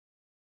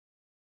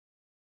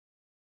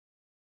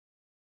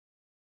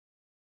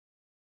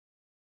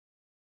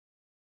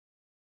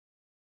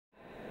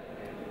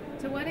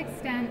To what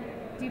extent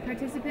do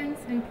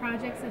participants in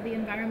projects of the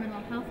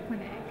Environmental Health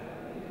Clinic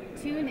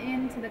tune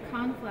in to the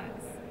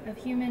conflicts of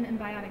human and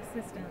biotic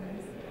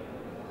systems?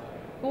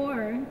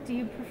 Or do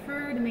you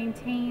prefer to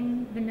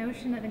maintain the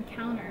notion of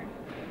encounter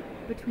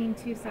between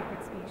two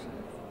separate species?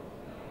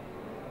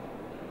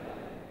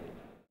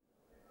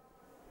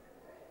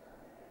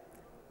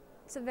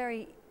 It's a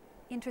very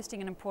interesting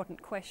and important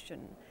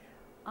question.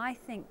 I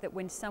think that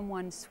when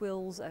someone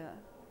swills a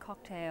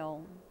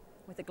cocktail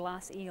with a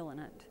glass eel in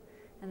it,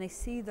 and they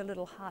see the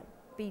little heart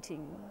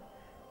beating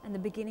and the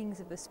beginnings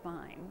of the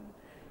spine,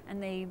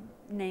 and they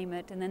name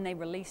it and then they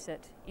release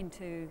it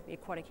into the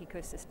aquatic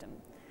ecosystem,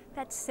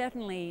 that's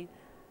certainly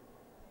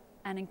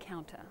an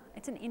encounter.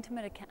 It's an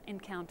intimate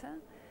encounter,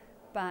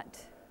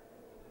 but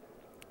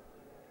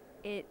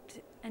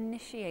it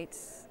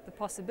initiates the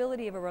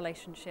possibility of a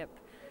relationship,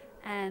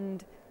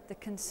 and the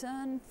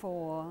concern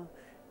for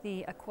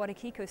the aquatic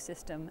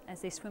ecosystem as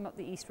they swim up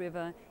the East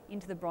River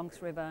into the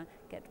Bronx River,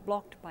 get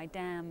blocked by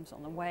dams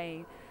on the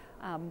way,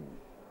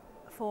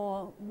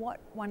 for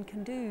what one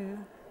can do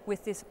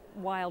with this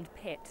wild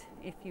pet,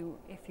 if you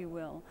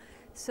will.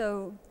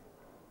 So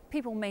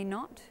people may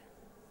not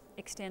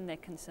extend their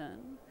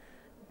concern,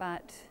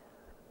 but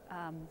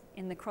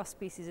in the Cross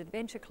Species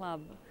Adventure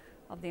Club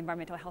of the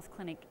Environmental Health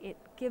Clinic, it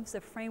gives a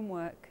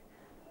framework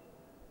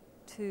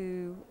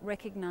to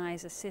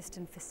recognize, assist,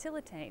 and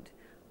facilitate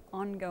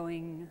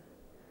ongoing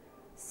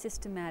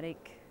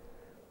systematic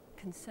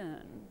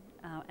concern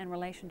and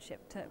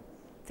relationship to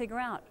figure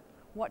out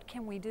what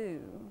can we do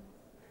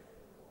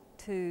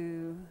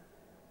to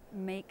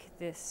make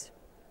this,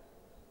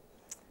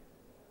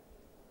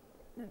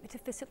 to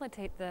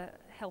facilitate the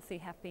healthy,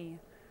 happy,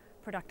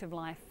 productive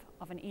life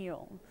of an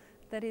eel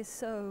that is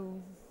so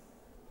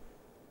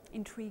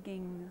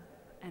intriguing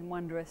and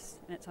wondrous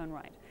in its own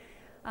right.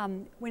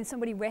 When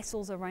somebody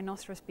wrestles a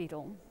rhinoceros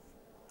beetle,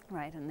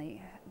 right, and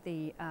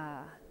the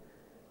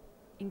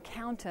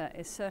encounter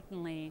is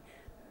certainly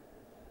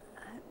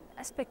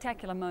a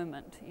spectacular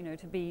moment, you know,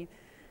 to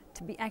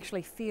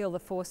actually feel the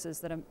forces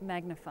that are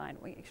magnified.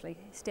 We actually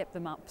step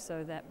them up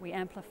so that we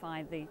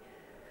amplify the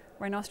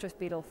rhinoceros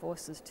beetle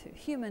forces to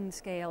human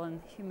scale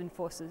and human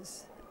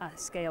forces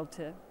scaled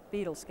to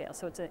beetle scale.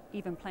 So it's an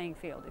even playing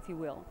field, if you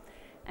will.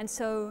 And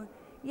so,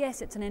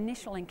 yes, it's an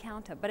initial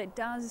encounter, but it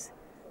does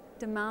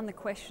demand the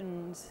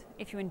questions,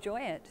 if you enjoy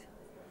it,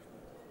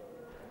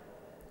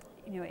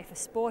 you know, if a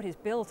sport is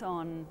built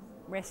on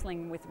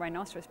wrestling with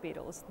rhinoceros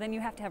beetles, then you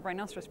have to have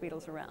rhinoceros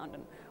beetles around,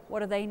 and what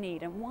do they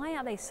need, and why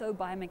are they so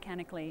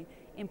biomechanically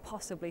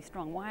impossibly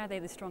strong? Why are they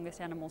the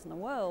strongest animals in the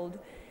world?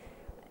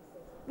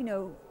 You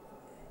know,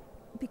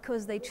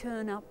 because they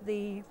churn up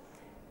the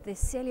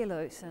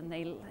cellulose, and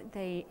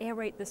they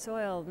aerate the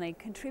soil, and they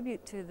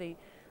contribute to the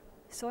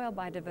soil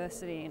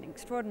biodiversity in an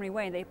extraordinary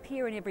way. They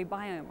appear in every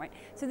biome, right?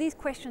 So these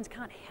questions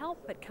can't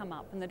help but come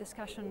up, and the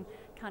discussion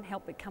can't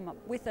help but come up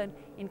with an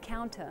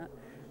encounter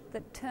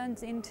that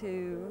turns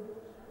into,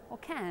 or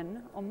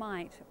can, or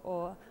might,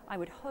 or I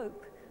would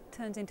hope,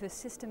 turns into a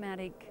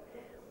systematic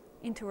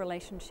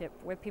interrelationship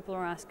where people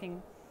are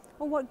asking,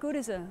 well, what good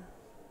is a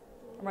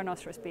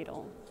rhinoceros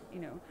beetle?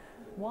 You know,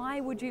 why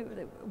would you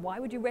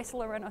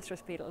wrestle a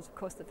rhinoceros beetle is of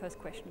course the first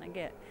question I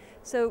get.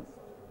 So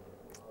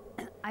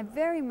I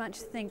very much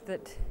think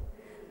that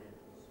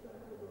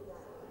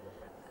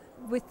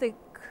with the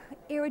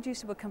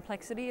irreducible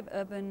complexity of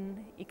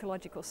urban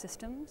ecological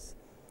systems,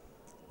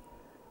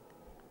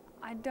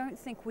 I don't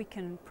think we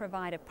can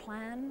provide a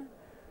plan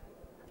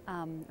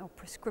or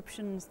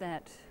prescriptions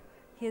that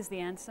here's the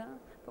answer,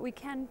 but we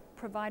can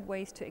provide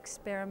ways to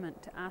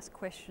experiment, to ask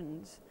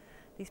questions,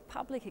 these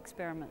public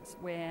experiments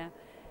where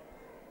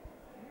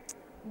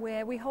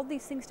we hold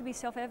these things to be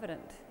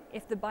self-evident.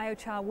 If the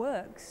biochar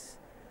works,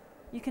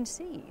 you can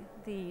see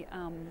the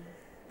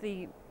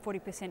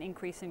 40%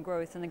 increase in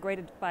growth and the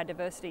greater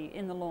biodiversity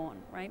in the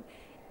lawn, right?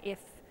 If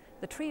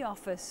the tree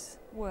office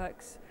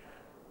works,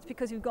 it's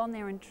because you've gone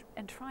there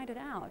and tried it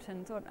out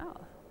and thought, oh,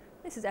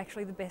 this is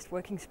actually the best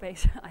working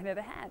space I've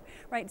ever had,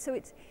 right? So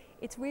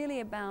it's really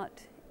about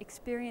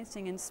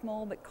experiencing in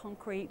small but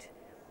concrete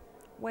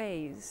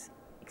ways,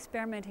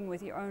 experimenting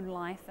with your own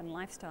life and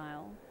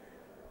lifestyle,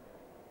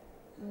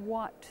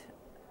 what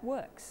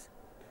works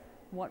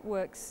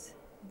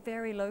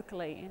very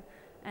locally,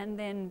 and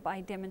then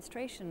by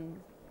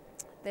demonstration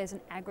there's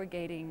an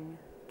aggregating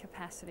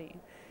capacity.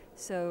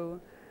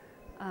 So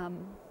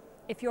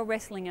if you're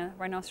wrestling a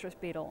rhinoceros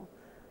beetle,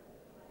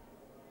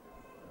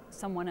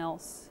 someone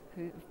else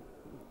who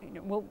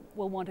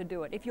will want to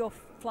do it. If you're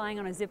flying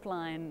on a zip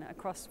line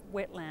across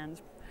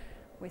wetlands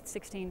with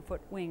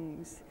 16-foot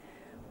wings,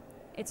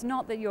 it's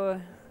not that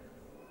you're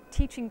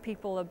teaching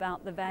people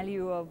about the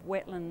value of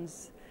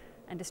wetlands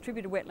and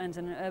distributed wetlands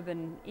in an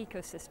urban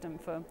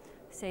ecosystem for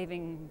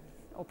saving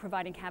or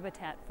providing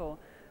habitat for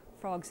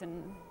frogs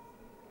and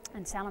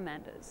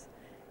salamanders.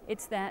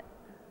 It's that,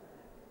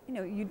 you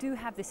know, you do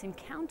have this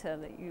encounter,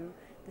 that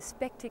the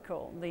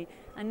spectacle, the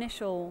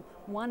initial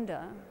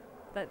wonder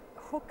that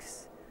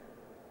hooks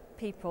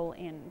people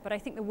in. But I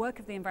think the work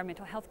of the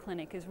Environmental Health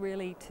Clinic is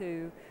really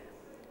to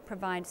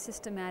provide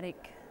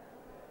systematic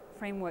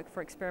framework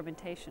for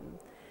experimentation,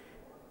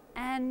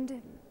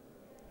 and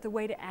the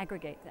way to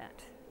aggregate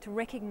that, to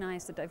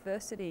recognize the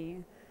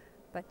diversity,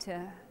 but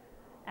to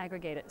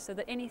aggregate it so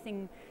that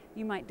anything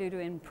you might do to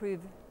improve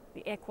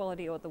the air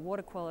quality or the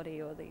water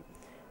quality or the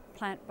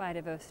plant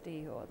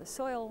biodiversity or the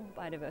soil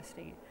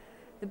biodiversity,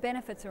 the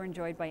benefits are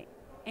enjoyed by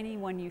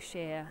anyone you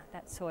share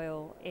that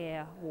soil,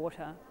 air,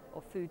 water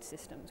or food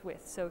systems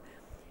with. So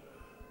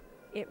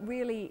it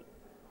really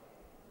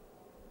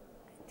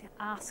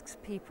asks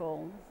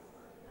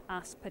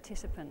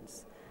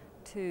participants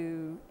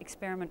to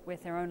experiment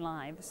with their own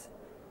lives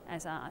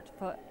as art,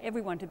 for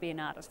everyone to be an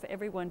artist, for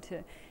everyone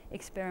to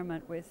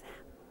experiment with,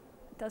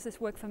 does this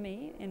work for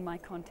me in my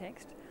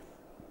context,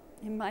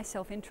 in my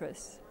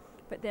self-interest?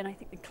 But then I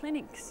think the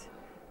clinic's,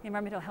 the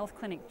environmental health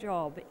clinic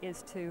job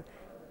is to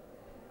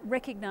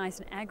recognize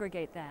and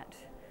aggregate that,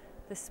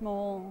 the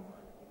small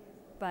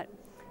but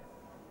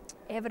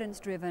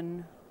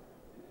evidence-driven,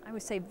 I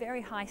would say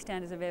very high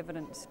standards of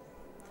evidence,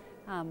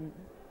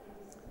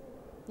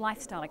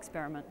 lifestyle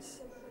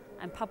experiments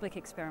and public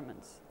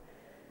experiments,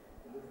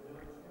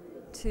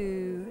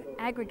 to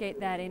aggregate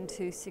that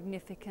into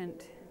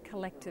significant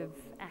collective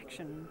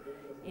action,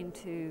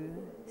 into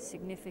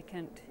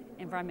significant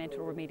environmental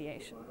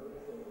remediation.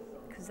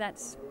 Because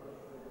that's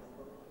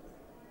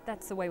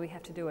the way we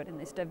have to do it in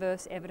this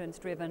diverse,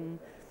 evidence-driven,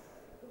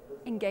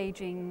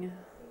 engaging,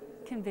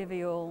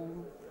 convivial,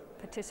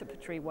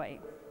 participatory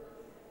way.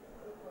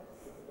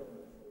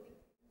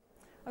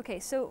 Okay,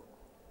 so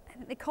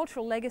the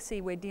cultural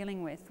legacy we're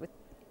dealing with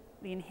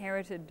the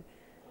inherited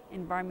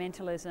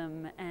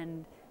environmentalism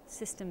and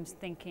systems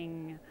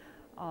thinking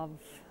of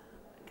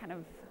kind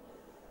of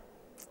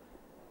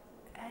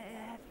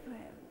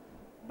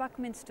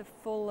Buckminster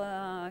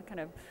Fuller, kind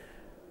of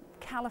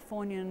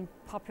Californian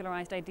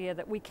popularized idea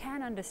that we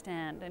can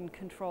understand and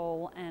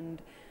control,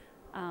 and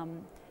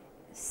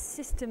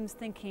systems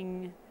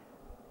thinking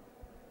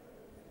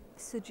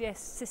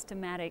suggests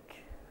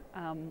systematic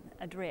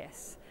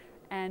address.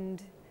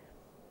 And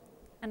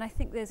I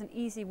think there's an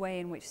easy way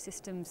in which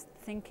systems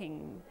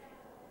thinking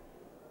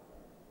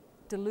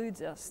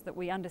deludes us that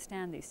we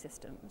understand these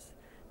systems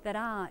that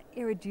are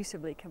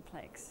irreducibly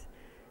complex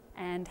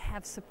and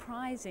have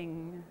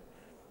surprising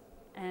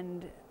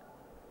and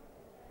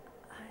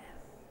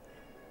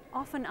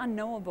often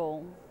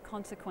unknowable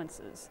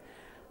consequences.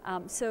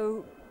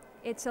 So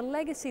it's a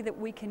legacy that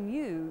we can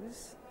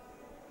use,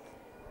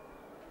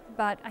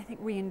 but I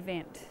think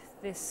reinvent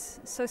this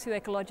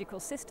socio-ecological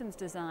systems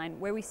design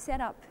where we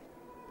set up,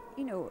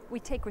 we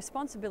take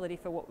responsibility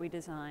for what we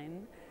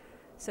design,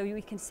 so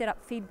we can set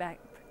up feedback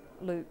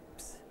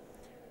loops.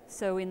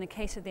 So in the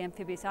case of the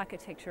amphibious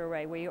architecture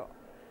array, where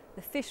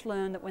the fish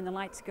learn that when the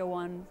lights go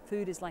on,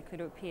 food is likely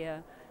to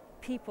appear.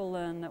 People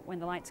learn that when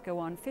the lights go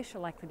on, fish are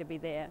likely to be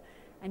there.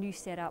 And you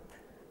set up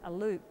a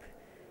loop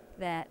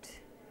that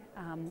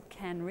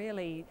can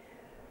really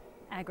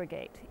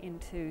aggregate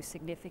into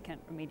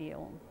significant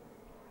remediation.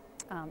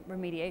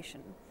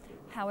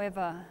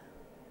 However,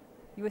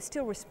 you are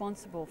still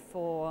responsible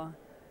for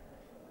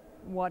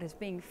what is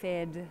being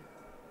fed,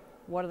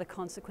 what are the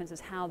consequences,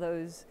 how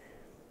the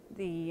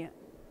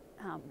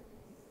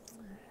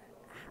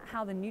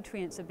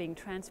nutrients are being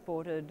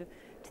transported.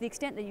 To the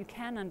extent that you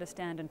can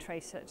understand and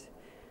trace it,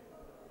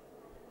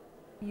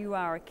 you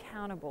are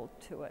accountable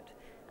to it.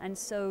 And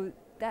so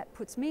that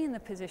puts me in the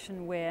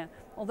position where,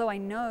 although I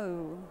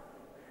know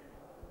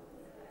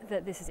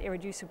that this is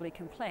irreducibly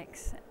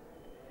complex,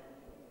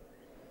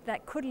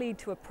 that could lead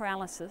to a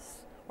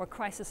paralysis or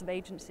crisis of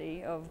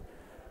agency of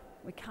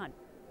we can't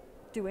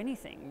do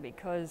anything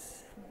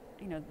because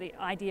the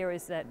idea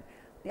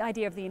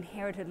of the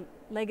inherited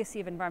legacy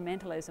of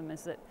environmentalism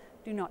is that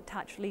do not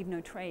touch, leave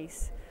no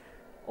trace.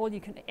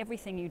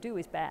 Everything you do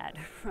is bad,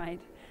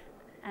 right?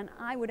 And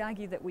I would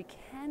argue that we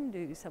can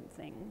do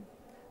something,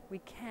 we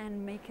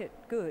can make it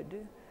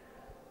good,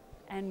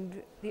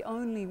 and the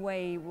only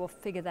way we'll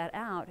figure that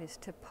out is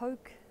to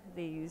poke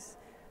these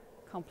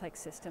complex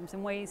systems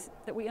in ways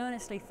that we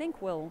earnestly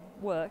think will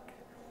work,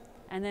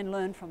 and then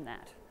learn from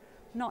that.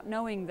 Not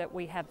knowing that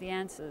we have the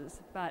answers,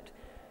 but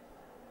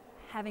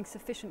having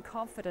sufficient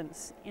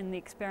confidence in the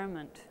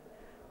experiment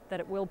that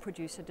it will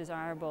produce a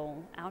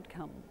desirable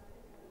outcome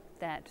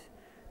that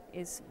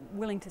is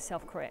willing to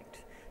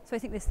self-correct. So I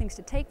think there's things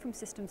to take from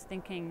systems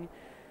thinking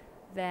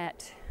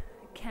that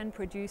can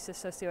produce a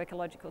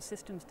socio-ecological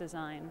systems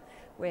design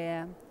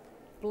where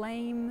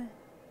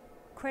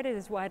credit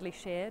is widely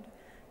shared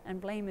and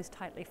blame is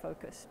tightly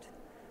focused.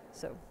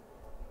 So,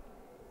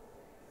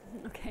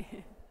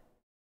 okay.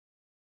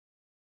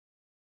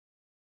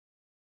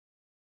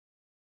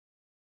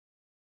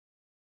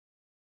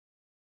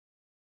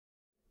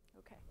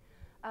 Okay.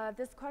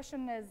 This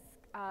question is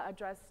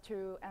addressed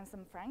to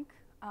Anselm Frank.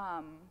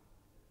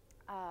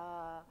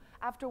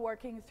 After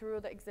working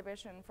through the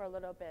exhibition for a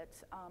little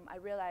bit, I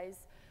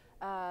realized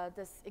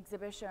this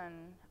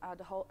exhibition,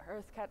 the whole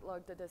Earth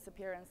Catalog, The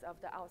Disappearance of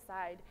the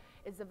Outside,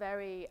 is a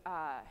very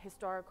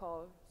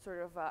historical sort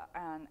of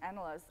an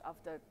analysis of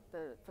the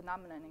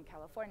phenomenon in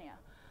California.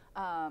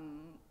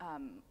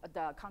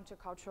 the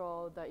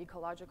countercultural, the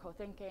ecological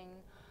thinking,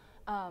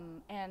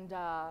 and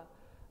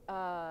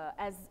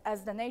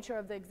as the nature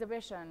of the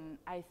exhibition,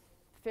 I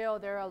feel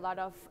there are a lot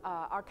of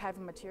archival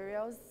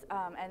materials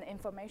and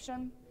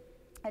information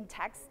and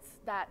texts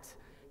that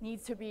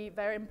needs to be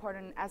very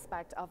important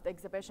aspect of the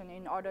exhibition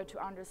in order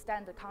to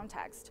understand the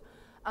context.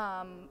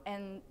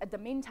 And at the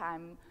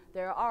meantime,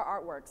 there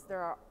are artworks,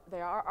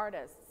 there are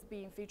artists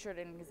being featured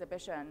in the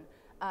exhibition.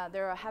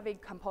 There are a heavy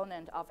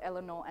component of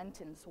Eleanor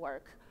Antin's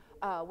work,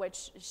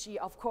 which she,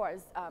 of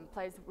course,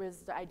 plays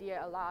with the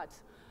idea a lot.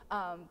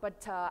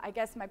 But I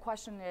guess my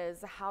question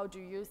is, how do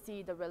you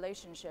see the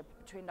relationship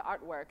between the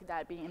artwork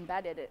that being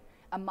embedded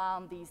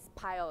among these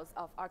piles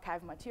of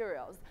archive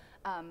materials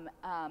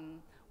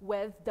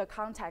with the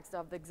context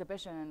of the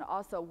exhibition, and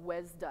also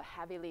with the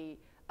heavily,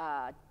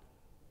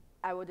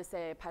 I would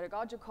say,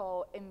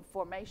 pedagogical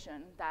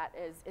information that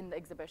is in the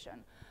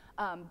exhibition?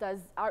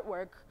 Does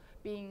artwork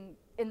being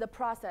in the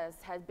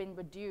process has been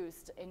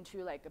reduced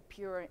into like a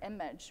pure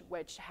image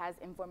which has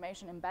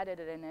information embedded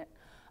in it,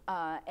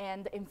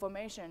 and the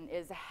information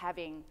is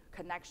having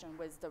connection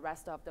with the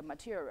rest of the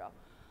material?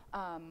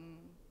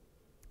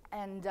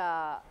 And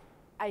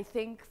I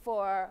think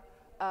for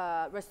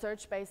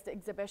research-based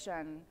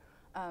exhibition,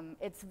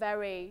 it's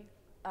very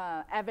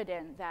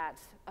evident that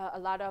a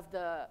lot of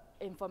the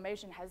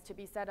information has to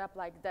be set up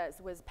like this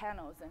with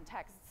panels and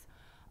texts.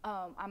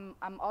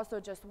 I'm also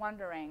just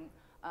wondering,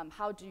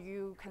 how do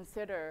you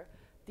consider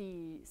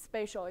the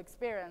spatial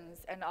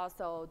experience and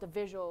also the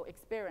visual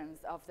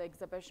experience of the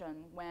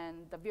exhibition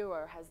when the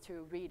viewer has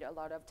to read a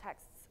lot of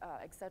texts,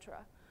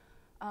 etc.?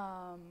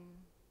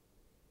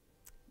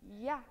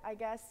 Yeah, I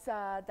guess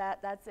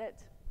that's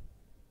it.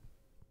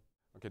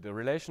 Okay, the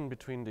relation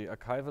between the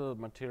archival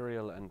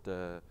material and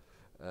the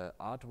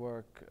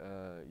artwork,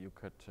 you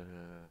could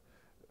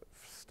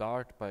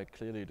start by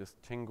clearly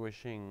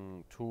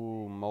distinguishing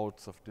two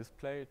modes of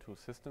display, two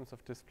systems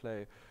of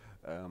display.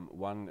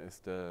 One is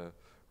the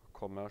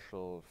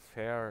commercial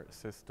fair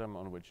system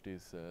on which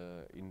these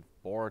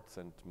boards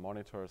and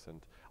monitors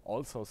and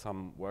also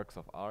some works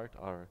of art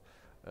are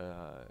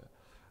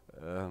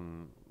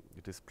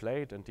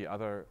displayed, and the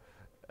other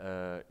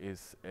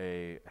is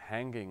a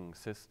hanging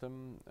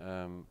system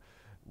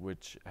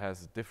which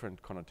has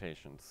different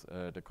connotations.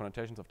 The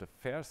connotations of the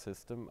fair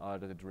system are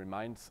that it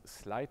reminds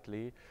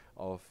slightly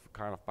of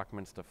kind of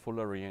Buckminster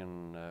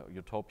Fullerian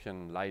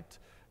utopian light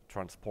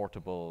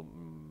transportable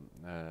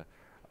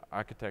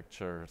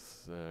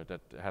architectures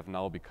that have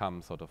now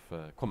become sort of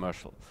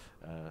commercial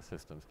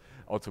systems.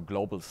 Also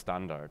global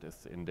standard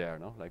is in there,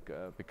 no? Like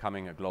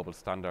becoming a global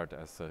standard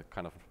as a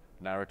kind of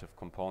narrative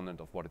component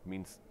of what it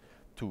means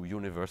to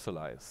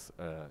universalize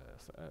a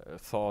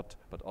thought,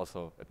 but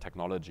also a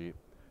technology,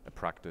 a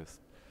practice.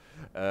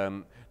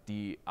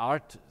 The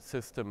art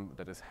system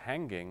that is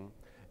hanging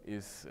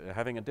is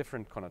having a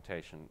different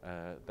connotation.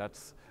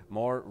 That's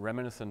more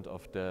reminiscent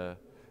of the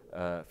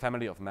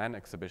Family of Man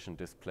exhibition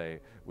display,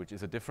 which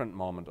is a different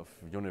moment of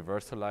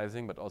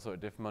universalizing, but also a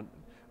different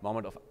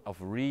moment of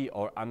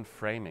or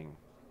unframing.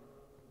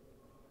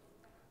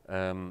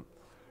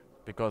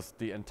 Because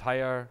the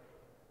entire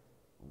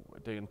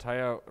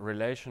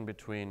relation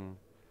between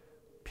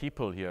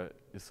people here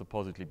is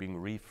supposedly being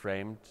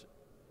reframed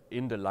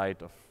in the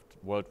light of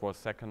World War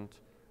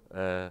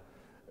II,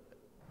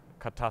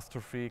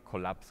 catastrophe,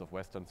 collapse of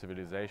Western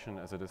civilization,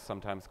 as it is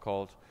sometimes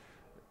called,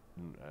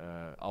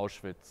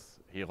 Auschwitz,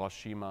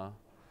 Hiroshima.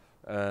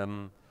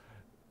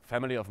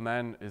 Family of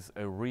Man is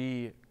a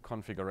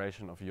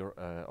reconfiguration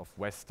of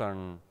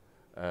Western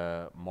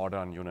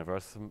modern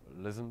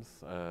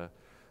universalisms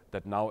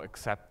that now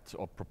accept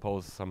or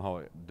propose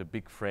somehow the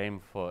big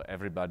frame for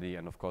everybody.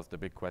 And of course the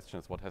big question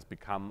is what has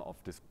become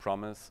of this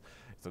promise.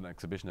 It's an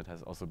exhibition that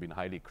has also been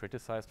highly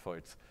criticized for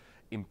its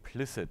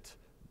implicit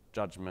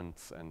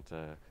judgments and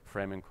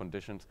framing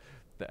conditions.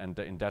 And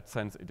in that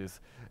sense it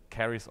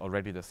carries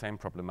already the same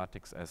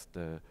problematics as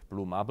the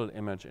blue marble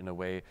image in a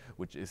way,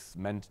 which is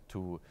meant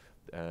to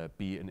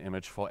be an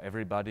image for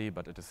everybody,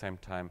 but at the same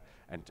time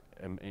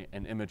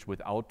an image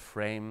without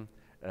frame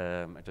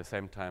at the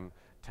same time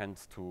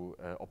tends to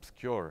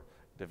obscure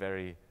the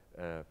very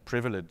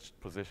privileged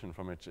position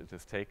from which it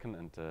is taken,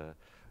 and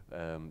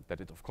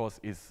that it of course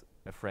is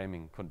a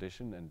framing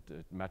condition, and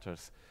it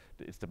matters.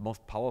 It's the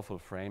most powerful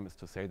frame is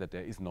to say that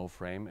there is no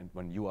frame, and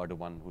when you are the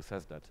one who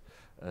says that.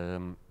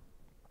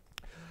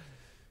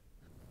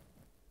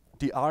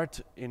 The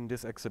art in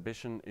this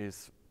exhibition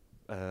is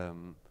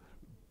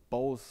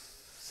both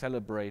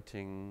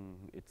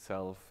celebrating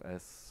itself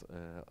as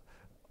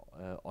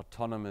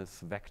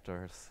autonomous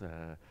vectors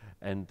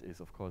and is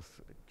of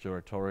course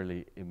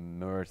curatorially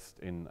immersed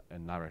in a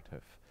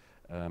narrative.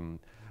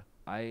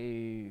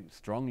 I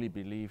strongly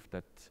believe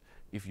that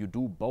if you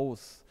do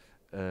both,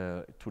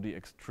 to the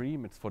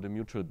extreme, it's for the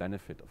mutual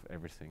benefit of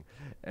everything.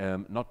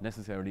 Not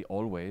necessarily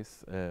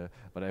always,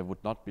 but I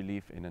would not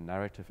believe in a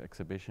narrative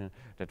exhibition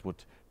that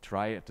would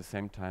try at the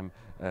same time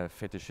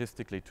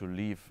fetishistically to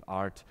leave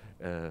art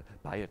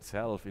by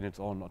itself in its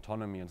own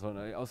autonomy and so on.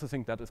 I also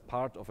think that is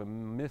part of a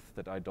myth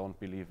that I don't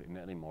believe in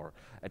anymore,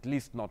 at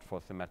least not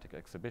for thematic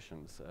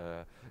exhibitions.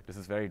 This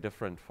is very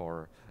different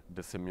for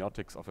the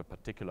semiotics of a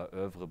particular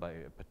oeuvre by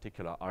a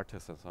particular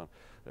artist and so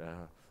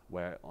on,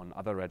 where on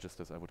other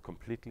registers I would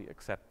completely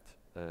accept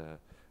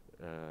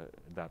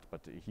that.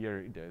 But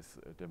here there's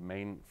the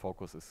main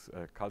focus is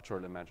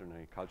cultural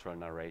imaginary, cultural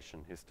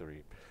narration,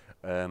 history,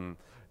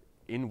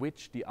 in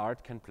which the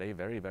art can play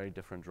very, very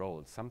different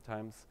roles.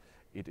 Sometimes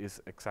it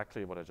is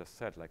exactly what I just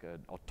said, like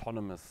an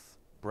autonomous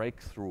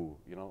breakthrough,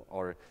 you know,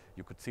 or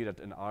you could see that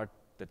in art,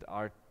 that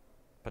art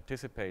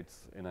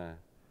participates in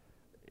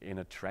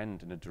a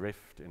trend, in a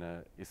drift,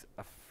 is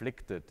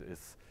afflicted,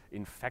 is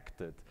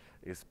infected,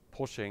 is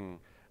pushing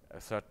a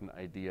certain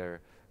idea,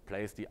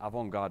 plays the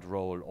avant-garde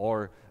role,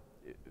 or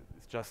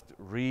it's just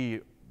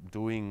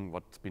redoing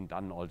what's been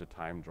done all the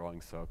time,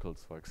 drawing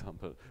circles, for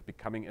example,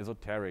 becoming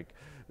esoteric,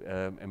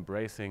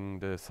 embracing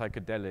the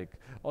psychedelic,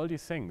 all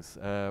these things,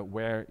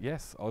 where,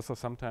 yes, also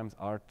sometimes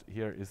art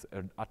here is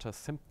an utter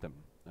symptom,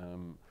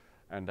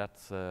 and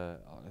that's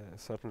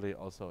certainly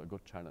also a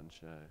good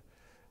challenge,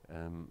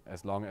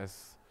 as long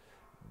as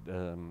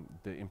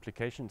the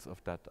implications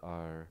of that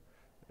are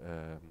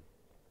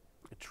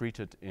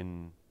treated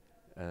in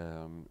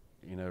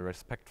a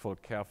respectful,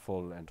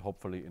 careful, and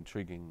hopefully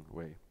intriguing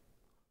way.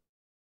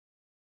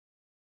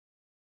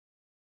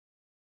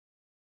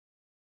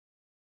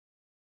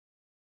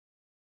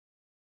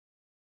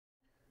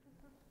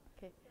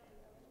 Okay.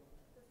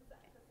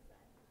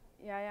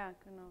 Ja,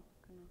 genau.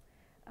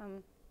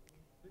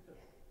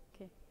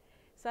 Okay.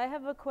 So I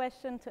have a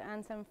question to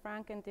Anselm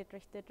Frank and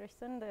Dietrich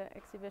Dietrichson, the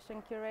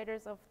exhibition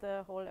curators of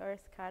the Whole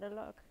Earth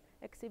Catalog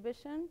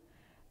exhibition.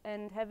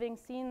 And having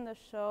seen the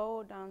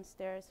show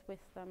downstairs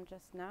with them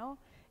just now,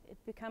 it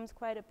becomes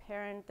quite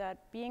apparent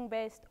that being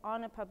based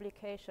on a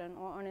publication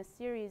or on a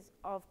series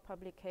of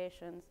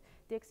publications,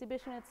 the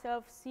exhibition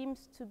itself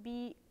seems to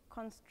be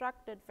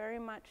constructed very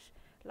much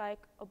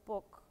like a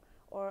book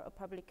or a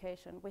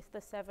publication, with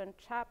the 7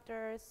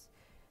 chapters,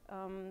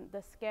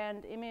 the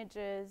scanned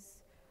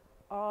images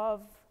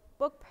of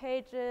book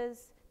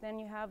pages. Then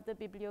you have the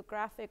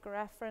bibliographic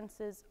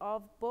references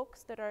of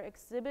books that are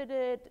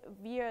exhibited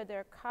via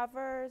their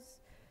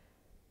covers,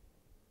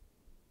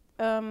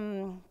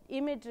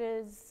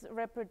 images,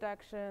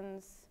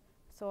 reproductions,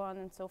 so on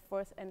and so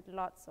forth, and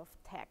lots of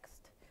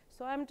text.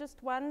 So I'm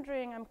just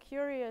wondering, I'm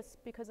curious,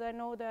 because I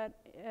know that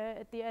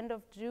at the end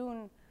of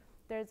June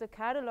there's a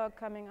catalog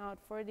coming out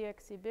for the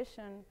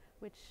exhibition,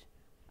 which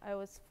I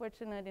was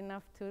fortunate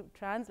enough to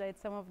translate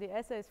some of the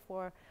essays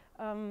for.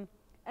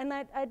 And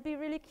I'd be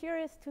really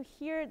curious to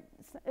hear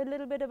a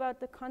little bit about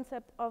the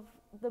concept of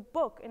the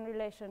book in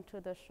relation to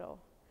the show.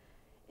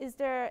 Is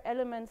there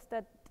elements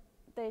that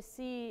they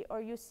see, or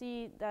you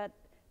see, that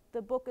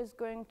the book is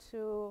going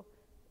to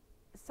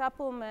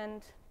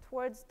supplement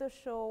towards the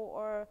show,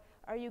 or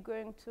are you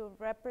going to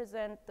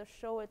represent the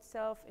show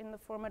itself in the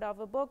format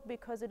of a book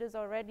because it is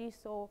already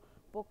so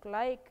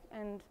book-like,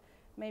 and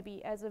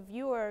maybe as a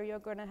viewer you're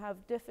going to have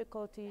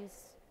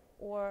difficulties,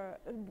 or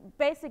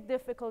basic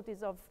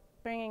difficulties of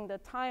bringing the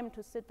time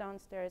to sit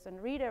downstairs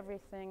and read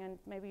everything, and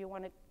maybe you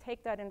want to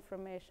take that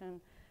information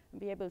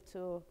and be able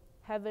to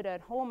have it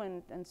at home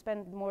and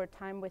spend more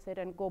time with it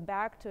and go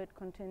back to it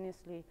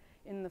continuously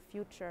in the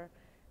future?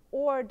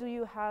 Or do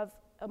you have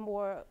a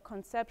more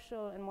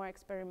conceptual and more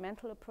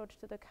experimental approach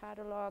to the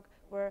catalog,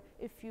 where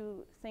if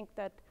you think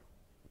that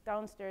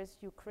downstairs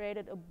you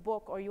created a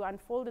book or you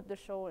unfolded the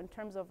show in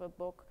terms of a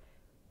book,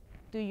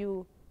 do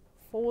you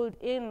fold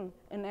in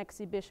an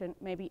exhibition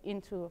maybe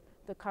into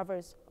the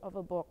covers of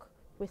a book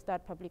with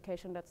that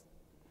publication that's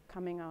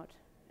coming out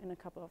in a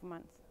couple of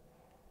months?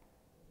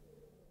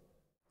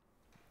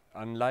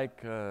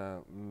 Unlike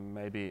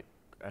maybe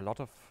a lot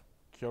of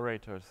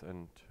curators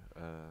and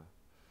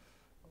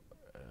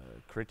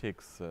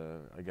critics,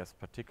 I guess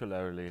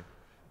particularly,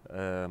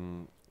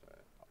 I'm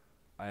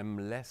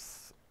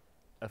less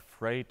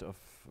afraid of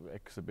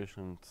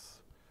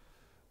exhibitions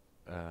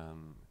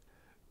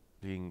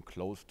being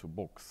close to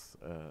books,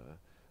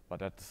 but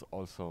that's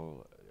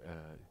also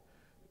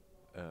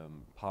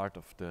part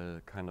of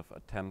the kind of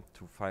attempt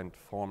to find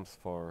forms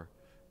to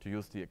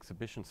use the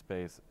exhibition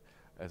space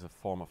as a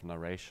form of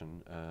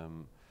narration,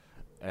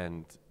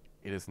 and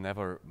it is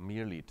never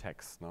merely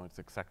text. No, it's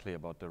exactly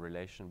about the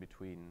relation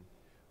between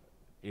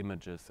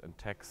images and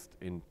text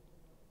in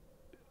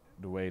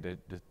the way they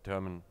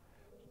determine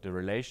the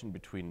relation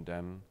between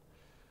them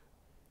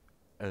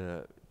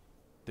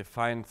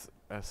defines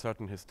a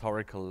certain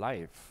historical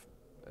life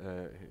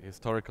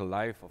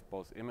of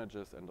both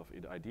images and of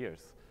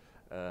ideas.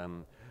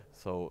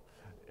 So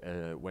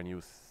when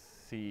you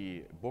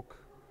see book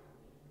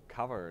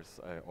covers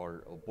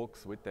or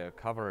books with their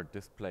cover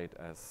displayed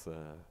as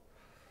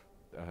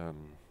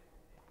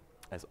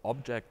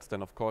objects,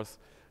 then of course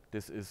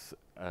this is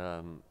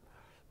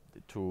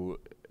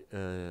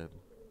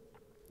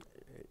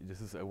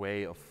this is a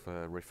way of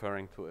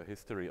referring to a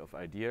history of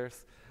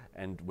ideas,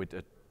 and with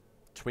a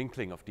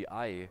twinkling of the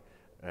eye,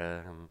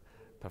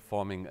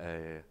 performing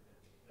a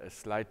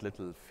slight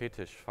little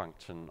fetish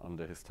function on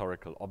the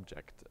historical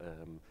object,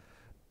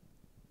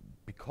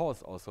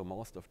 because also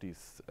most of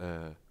these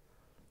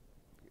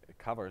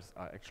covers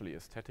are actually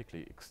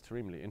aesthetically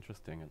extremely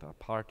interesting and are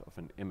part of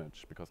an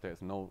image, because there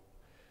is no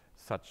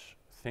such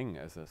thing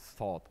as a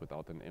thought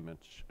without an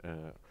image,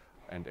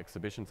 and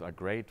exhibitions are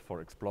great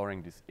for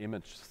exploring this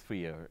image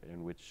sphere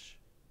in which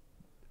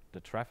the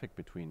traffic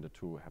between the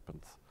two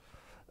happens.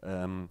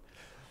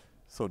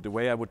 So the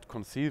way I would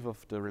conceive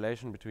of the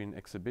relation between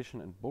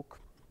exhibition and book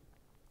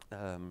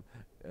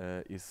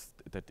is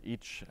that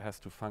each has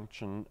to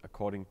function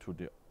according to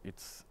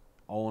its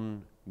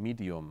own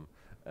medium.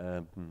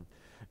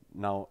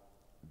 Now,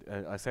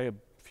 I say a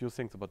few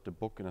things about the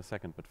book in a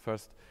second, but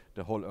first,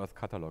 the Whole Earth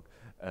Catalog.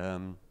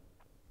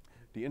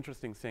 The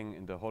interesting thing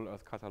in the Whole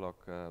Earth Catalog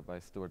by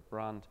Stuart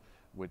Brand,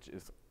 which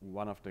is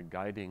one of the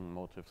guiding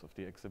motives of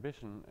the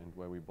exhibition and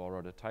where we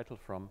borrow the title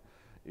from,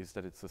 is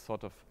that it's a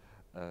sort of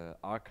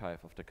archive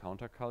of the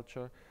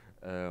counterculture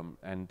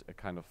and a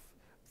kind of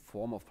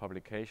form of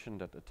publication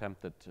that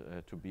attempted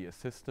to be a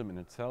system in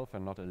itself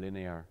and not a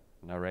linear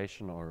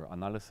narration or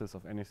analysis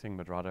of anything,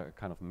 but rather a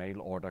kind of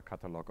mail order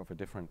catalog of a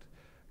different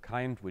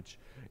kind, which,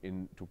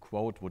 to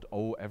quote, would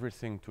owe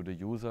everything to the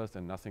users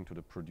and nothing to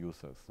the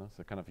producers. It's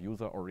a kind of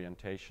user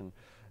orientation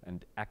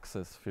and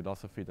access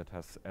philosophy that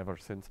has ever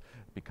since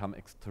become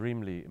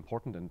extremely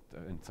important and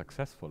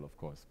successful, of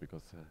course,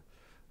 because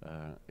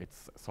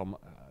it's some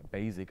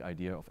basic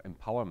idea of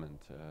empowerment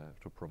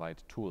to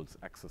provide tools.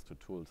 Access to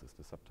tools is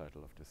the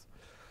subtitle of this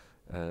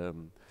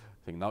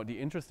thing. Now, the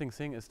interesting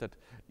thing is that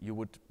you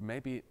would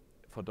maybe,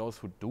 for those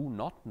who do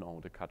not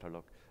know the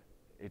catalog,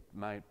 it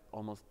might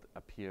almost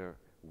appear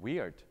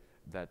weird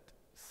that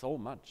so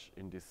much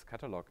in this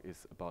catalog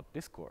is about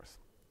discourse.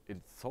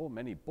 It's so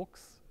many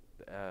books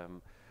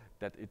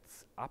that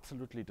it's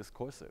absolutely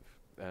discursive.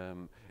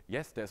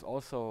 Yes, there's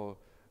also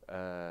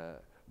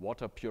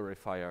water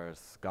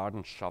purifiers,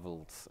 garden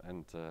shovels,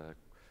 and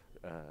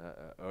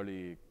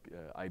early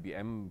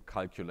IBM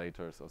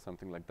calculators or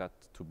something like that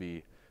to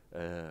be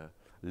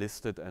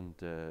listed and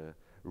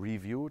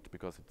reviewed,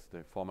 because it's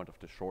the format of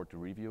the short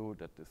review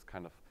that is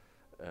kind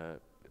of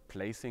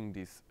placing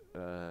these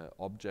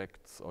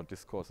objects or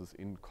discourses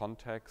in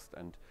context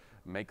and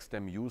makes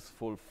them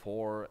useful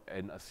for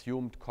an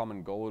assumed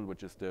common goal,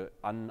 which is the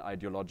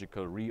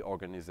unideological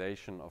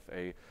reorganization of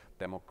a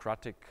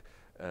democratic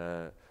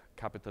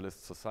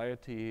capitalist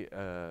society.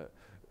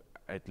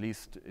 At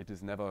least it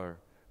is never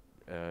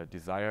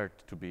desired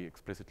to be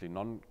explicitly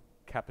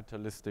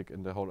non-capitalistic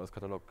in the Whole Earth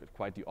Catalog,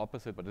 quite the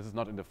opposite, but this is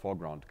not in the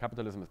foreground.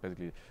 Capitalism is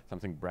basically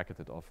something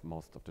bracketed off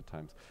most of the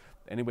times.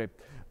 Anyway,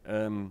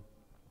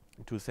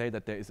 to say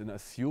that there is an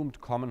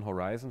assumed common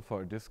horizon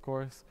for a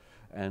discourse,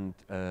 and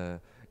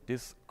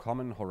this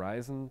common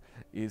horizon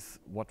is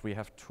what we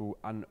have to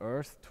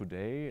unearth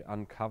today,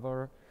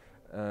 uncover,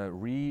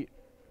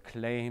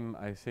 reclaim,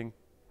 I think,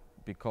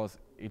 because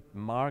it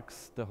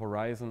marks the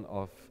horizon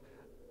of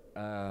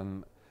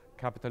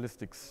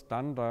capitalistic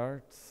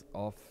standards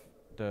of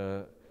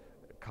the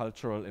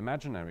cultural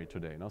imaginary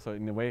today. No? So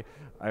in a way,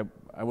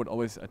 I would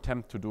always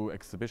attempt to do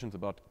exhibitions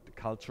about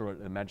cultural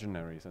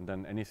imaginaries, and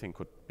then anything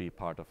could be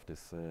part of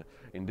this.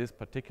 In this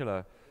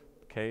particular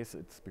case,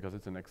 it's because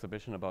it's an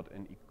exhibition about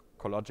an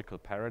ecological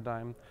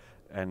paradigm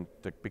and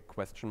the big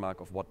question mark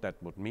of what that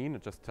would mean.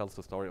 It just tells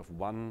the story of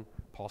one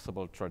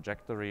possible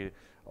trajectory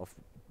of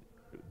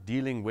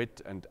dealing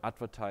with and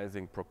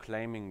advertising,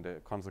 proclaiming the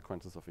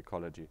consequences of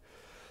ecology.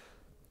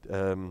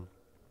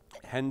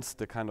 Hence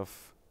the kind of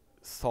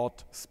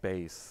thought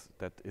space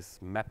that is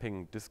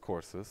mapping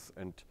discourses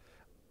and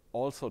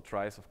also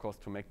tries, of course,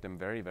 to make them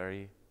very,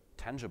 very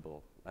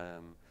tangible.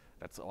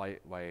 That's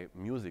why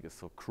music is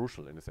so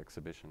crucial in this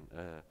exhibition.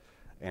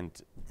 And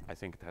I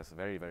think it has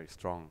very, very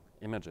strong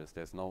images.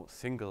 There's no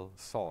single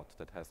thought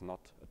that has not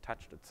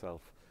attached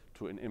itself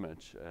to an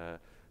image.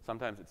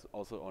 Sometimes it's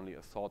also only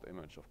a thought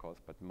image, of course,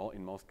 but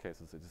in most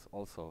cases it is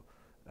also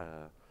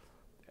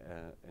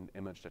an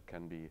image that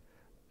can be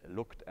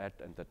looked at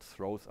and that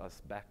throws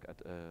us back at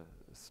a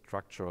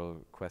structural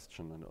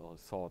question and or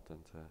thought.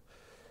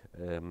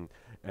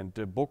 And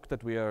the book that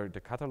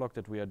the catalog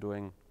that we are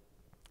doing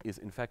is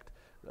in fact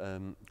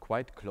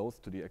quite close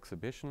to the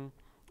exhibition,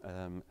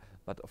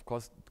 but of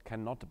course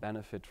cannot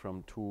benefit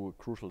from two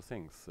crucial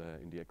things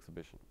in the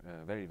exhibition,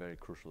 very, very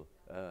crucial.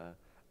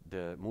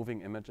 The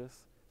moving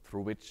images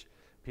through which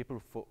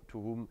people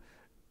to whom,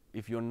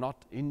 if you're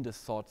not in the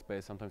thought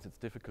space, sometimes it's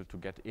difficult to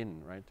get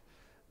in, right?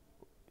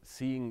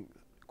 Seeing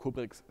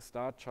Kubrick's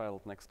Star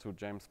Child next to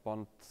James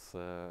Bond's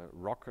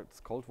rockets,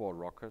 Cold War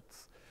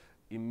rockets,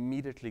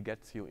 immediately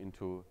gets you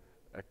into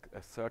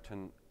a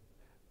certain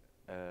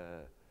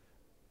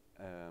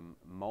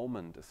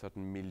moment, a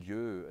certain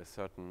milieu, a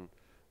certain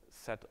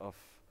set of,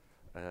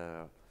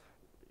 the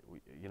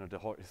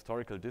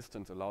historical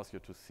distance allows you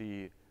to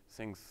see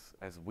things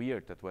as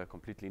weird that were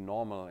completely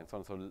normal and so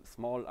on. So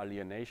small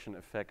alienation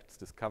effects,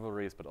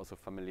 discoveries, but also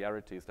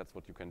familiarities, that's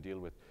what you can deal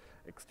with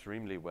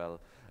extremely well.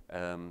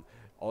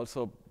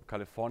 Also,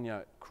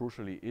 California,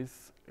 crucially,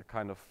 is a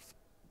kind of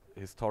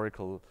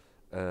historical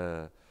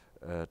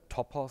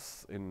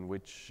topos in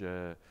which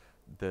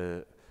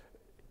the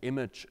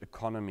image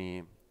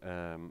economy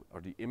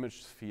or the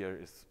image sphere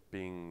is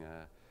being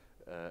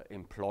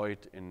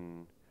employed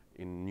in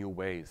new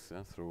ways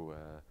through,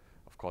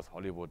 of course,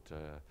 Hollywood,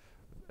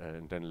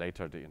 and then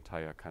later the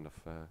entire kind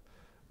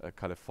of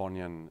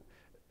Californian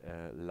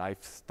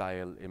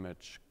lifestyle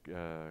image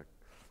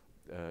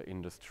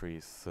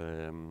industries,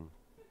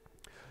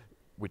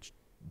 which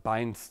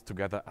binds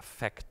together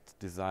affect,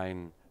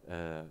 design,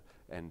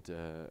 and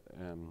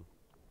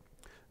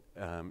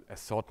a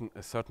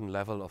certain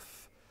level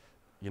of,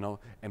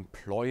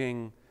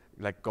 employing,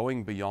 like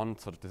going beyond.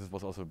 So this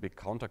was also a big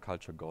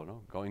counterculture goal,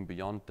 no? Going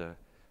beyond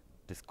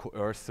this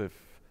coercive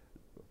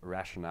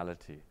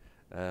rationality.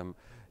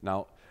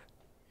 Now,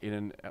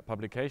 in a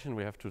publication,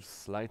 we have to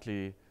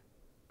slightly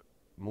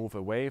move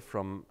away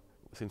from,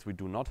 since we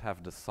do not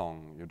have the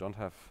song, you don't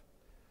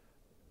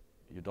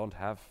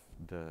have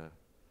the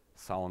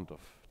sound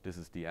of "this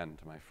is the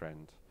end, my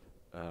friend,"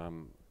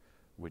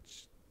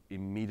 which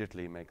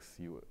immediately makes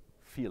you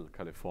feel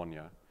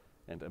California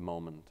and a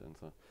moment, and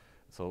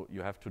so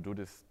you have to do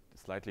this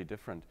slightly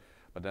different,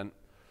 but then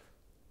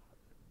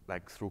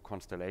like through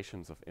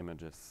constellations of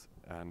images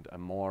and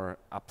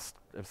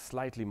a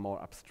slightly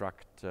more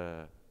abstract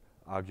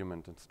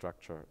argument and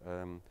structure,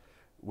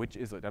 which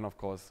is then of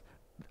course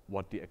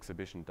what the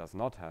exhibition does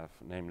not have,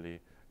 namely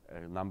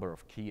a number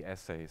of key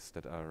essays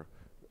that are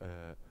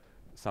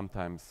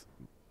sometimes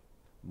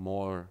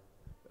more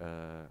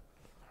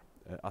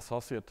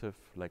associative,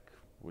 like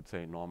would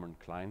say Norman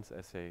Klein's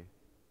essay,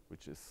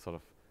 which is sort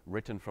of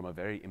written from a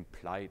very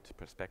implied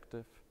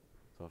perspective.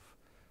 So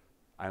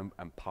I'm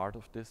part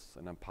of this,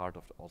 and I'm part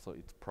of also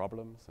its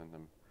problems, and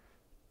I'm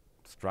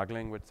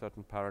struggling with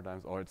certain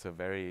paradigms, or it's a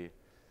very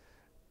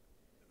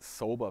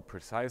sober,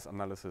 precise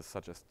analysis,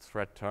 such as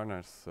Fred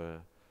Turner's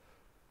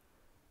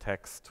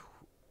text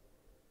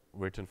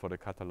written for the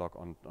catalog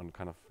on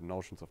kind of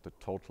notions of the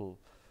total,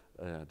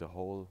 the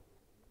whole.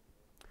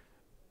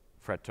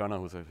 Fred Turner,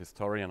 who's a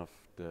historian of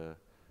the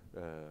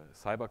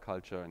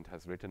cyberculture and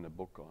has written a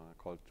book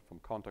called From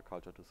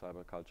Counterculture to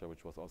Cyberculture,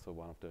 which was also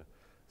one of the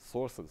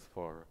sources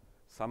for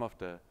some of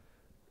the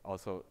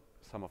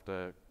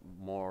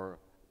more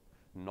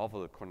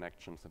novel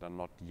connections that are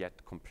not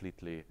yet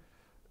completely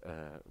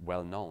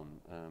well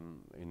known.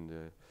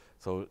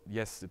 So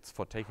yes, it's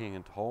for taking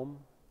it home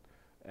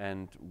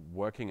and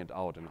working it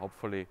out, and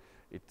hopefully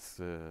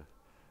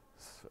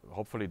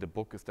hopefully the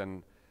book is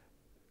then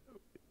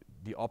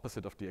the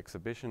opposite of the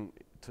exhibition,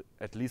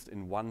 at least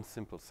in one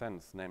simple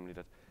sense, namely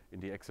that in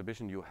the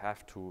exhibition you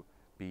have to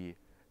be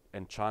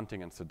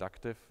enchanting and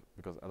seductive,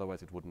 because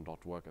otherwise it would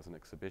not work as an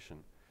exhibition.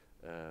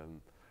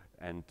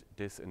 And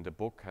this in the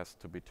book has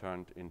to be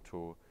turned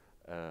into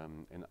a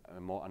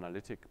more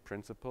analytic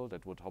principle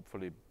that would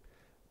hopefully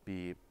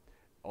be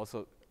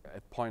also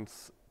at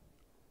points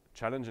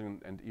challenging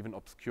and even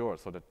obscure,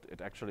 so that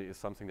it actually is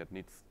something that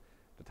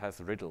has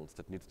riddles,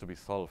 that needs to be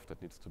solved,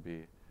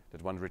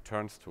 that one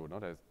returns to.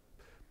 No?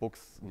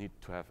 Books need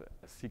to have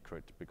a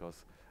secret,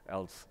 because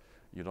else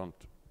you don't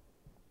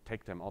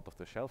take them out of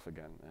the shelf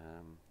again.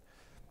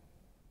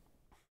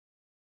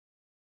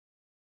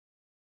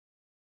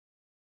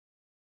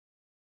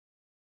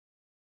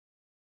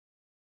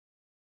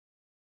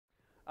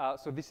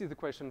 So this is the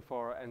question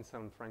for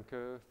Anselm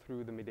Franke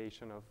through the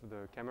mediation of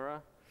the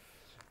camera.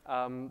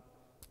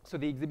 So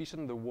the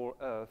exhibition The War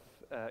Earth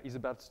is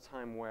about a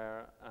time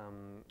where,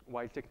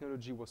 while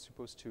technology was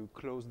supposed to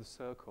close the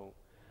circle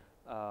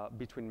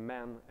between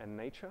man and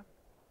nature,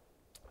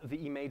 the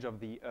image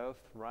of the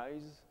Earth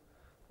rise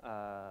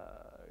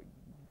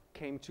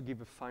came to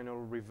give a final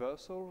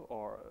reversal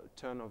or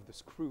turn of the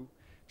screw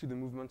to the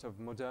movement of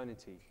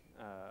modernity,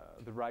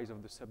 the rise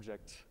of the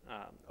subject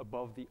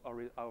above the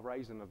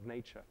horizon of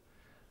nature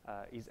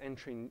is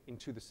entering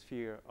into the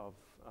sphere of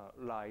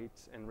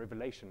light and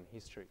revelation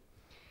history.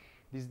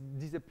 This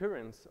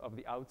disappearance of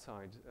the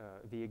outside,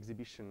 the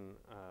exhibition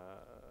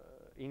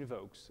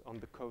invokes on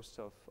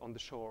the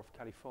shore of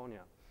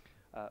California,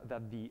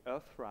 that the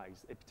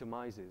Earthrise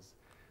epitomizes,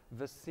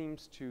 thus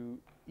seems to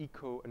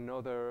echo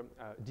another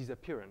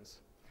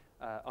disappearance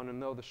on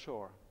another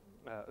shore,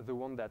 the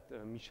one that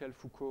Michel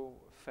Foucault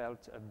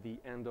felt at the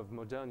end of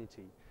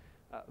modernity,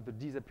 the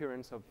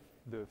disappearance of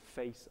the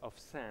face of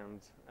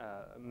sand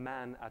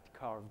man had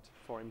carved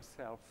for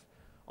himself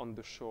on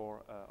the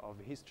shore of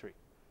history.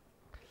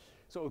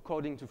 So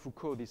according to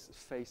Foucault, this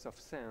face of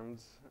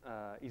sand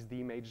is the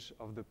image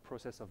of the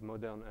process of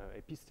modern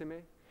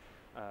episteme.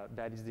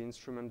 That is the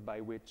instrument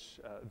by which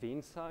the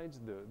inside,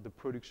 the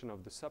production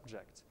of the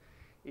subject,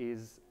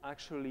 is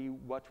actually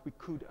what we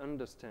could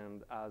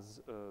understand as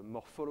a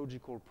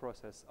morphological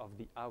process of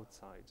the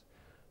outside,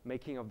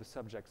 making of the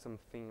subject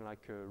something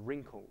like a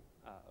wrinkle,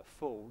 a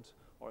fold,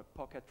 or a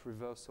pocket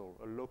reversal,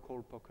 a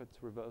local pocket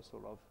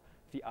reversal of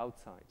the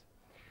outside.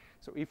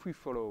 So if we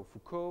follow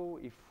Foucault,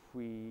 if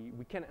we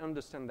can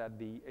understand that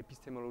the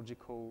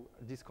epistemological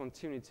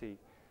discontinuity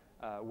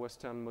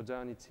Western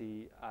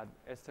modernity had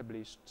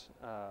established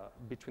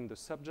between the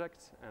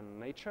subject and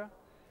nature,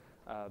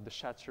 the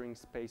shattering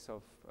space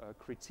of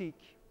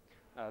critique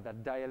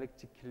that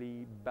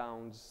dialectically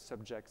bounds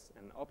subjects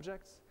and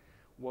objects,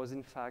 was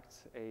in fact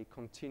a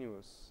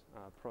continuous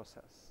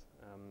process,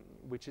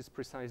 which is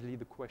precisely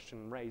the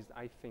question raised,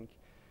 I think,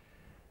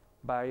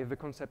 by the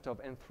concept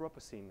of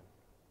Anthropocene,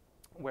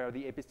 where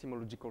the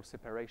epistemological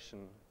separation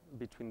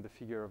between the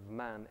figure of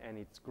man and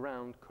its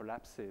ground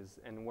collapses,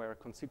 and where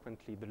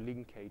consequently the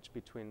linkage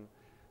between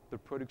the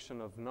production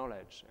of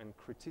knowledge and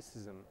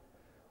criticism,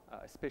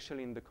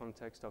 especially in the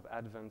context of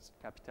advanced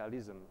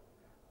capitalism,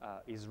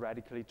 is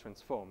radically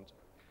transformed.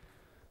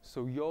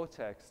 So your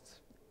text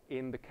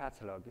in the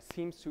catalogue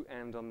seems to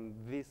end on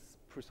this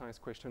precise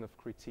question of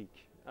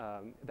critique,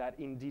 that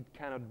indeed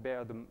cannot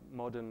bear the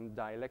modern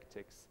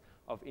dialectics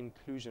of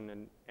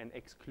inclusion and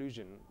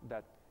exclusion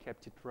that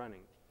kept it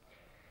running.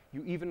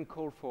 You even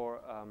call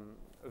for a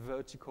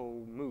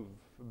vertical move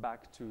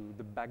back to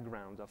the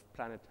background of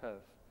planet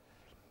Earth.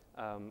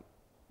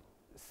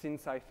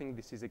 Since I think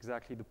this is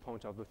exactly the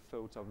point of the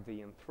thought of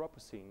the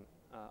Anthropocene,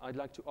 I'd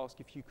like to ask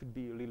if you could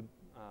be a little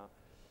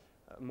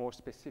more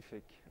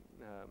specific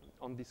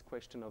on this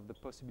question of the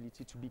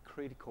possibility to be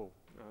critical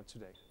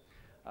today,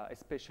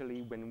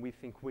 especially when we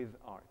think with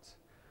art.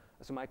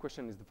 So my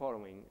question is the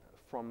following.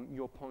 From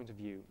your point of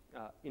view,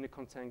 in a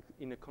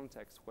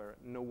context where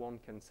no one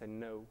can say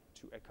no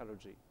to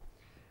ecology,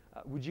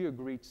 would you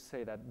agree to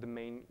say that the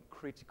main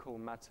critical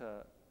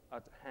matter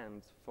at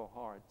hand for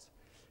art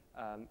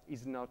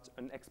is not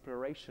an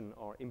exploration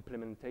or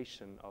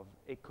implementation of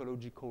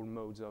ecological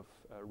modes of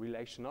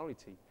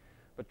relationality,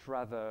 but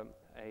rather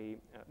a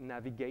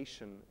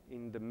navigation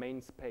in the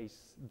main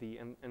space the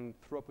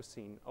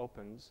Anthropocene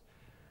opens,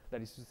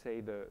 that is to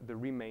say, the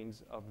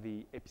remains of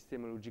the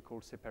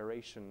epistemological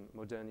separation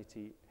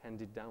modernity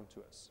handed down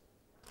to us?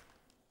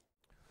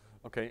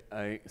 Okay,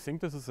 I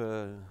think this is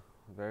a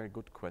very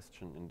good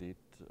question indeed.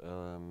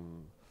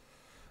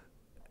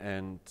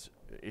 And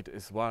it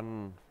is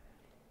one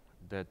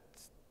that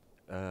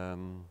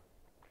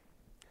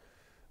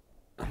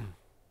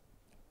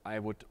I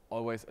would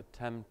always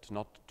attempt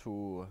not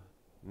to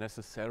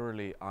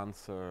necessarily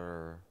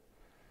answer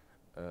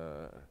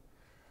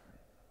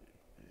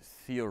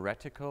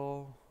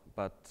theoretical,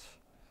 but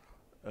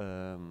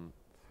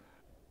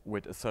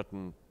with a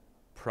certain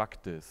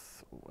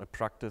practice, a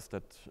practice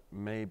that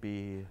may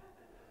be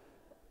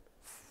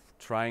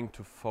trying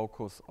to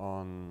focus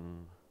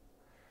on,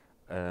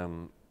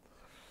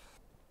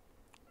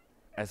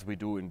 as we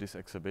do in this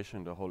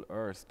exhibition, the whole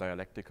Earth,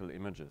 dialectical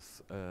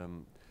images.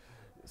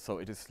 So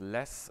it is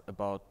less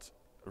about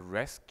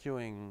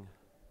rescuing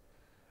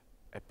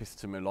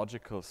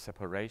epistemological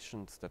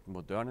separations that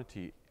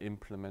modernity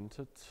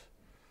implemented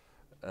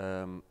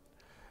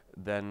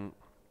than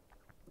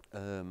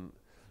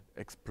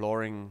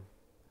exploring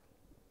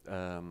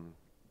or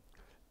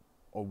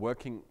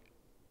working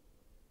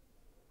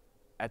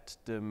at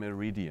the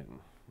meridian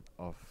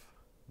of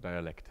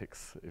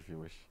dialectics, if you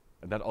wish.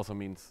 And that also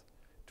means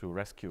to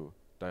rescue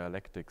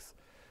dialectics,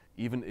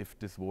 even if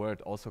this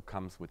word also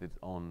comes with its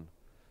own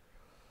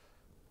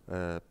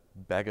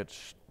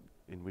baggage,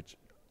 in which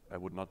I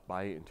would not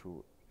buy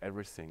into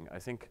everything. I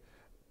think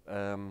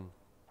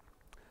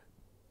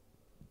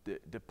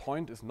the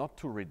point is not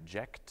to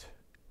reject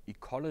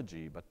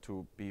ecology, but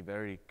to be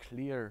very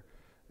clear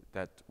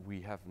that we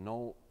have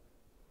not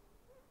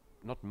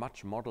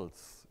much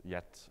models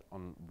yet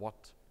on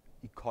what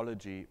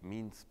ecology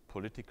means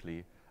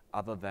politically,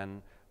 other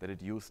than that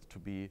it used to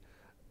be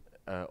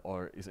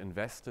or is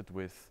invested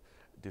with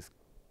this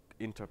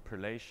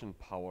interpellation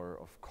power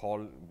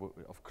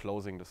of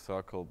closing the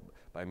circle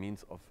by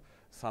means of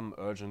some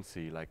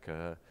urgency, like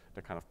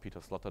the kind of Peter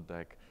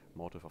Sloterdijk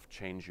motive of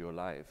change your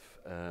life.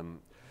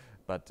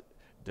 But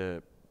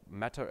the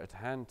matter at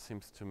hand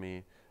seems to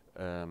me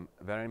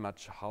very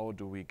much how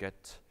do we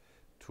get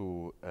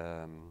to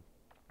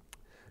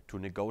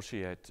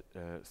negotiate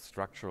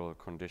structural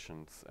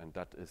conditions, and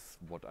that is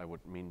what I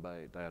would mean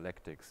by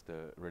dialectics,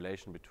 the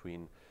relation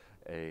between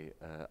a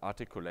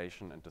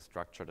articulation and the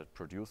structure that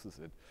produces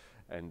it.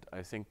 And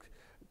I think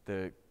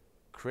the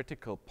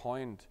critical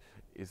point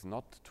is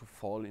not to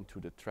fall into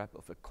the trap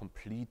of a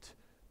complete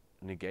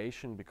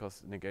negation,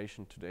 because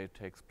negation today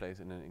takes place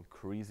in an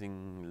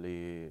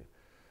increasingly,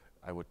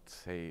 I would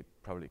say,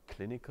 probably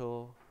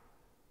clinical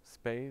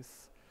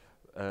space,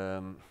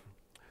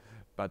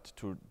 but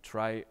to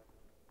try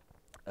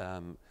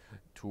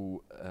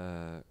to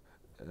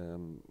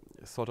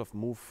sort of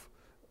move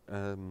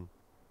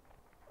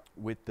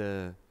with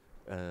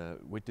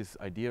this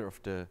idea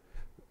of the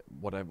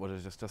what I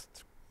was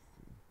just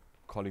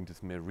calling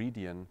this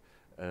meridian,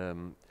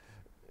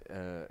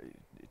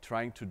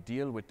 trying to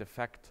deal with the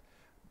fact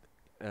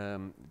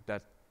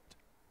that,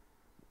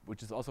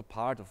 which is also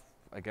part of,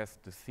 I guess,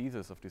 the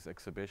thesis of this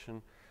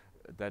exhibition,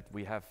 that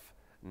we have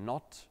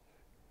not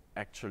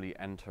actually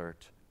entered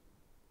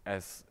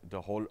as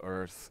the whole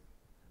Earth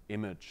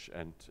image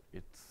and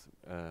its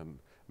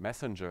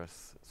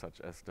messengers,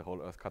 such as the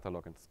Whole Earth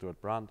Catalog and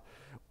Stuart Brand,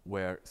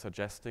 were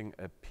suggesting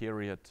a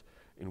period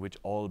in which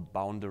all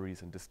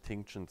boundaries and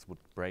distinctions would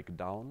break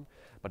down,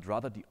 but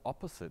rather the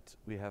opposite.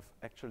 We have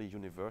actually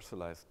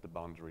universalized the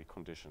boundary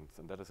conditions,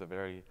 and that is a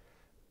very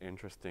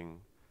interesting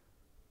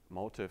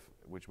motive,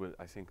 which will,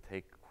 I think,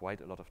 take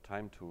quite a lot of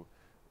time to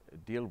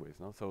deal with.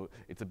 No? So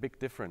it's a big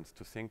difference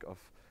to think of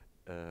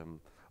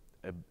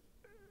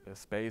a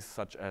space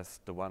such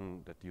as the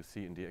one that you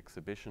see in the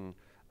exhibition,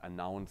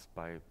 announced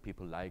by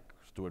people like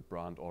Stuart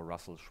Brand or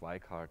Russell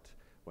Schweikart,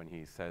 when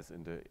he says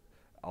in the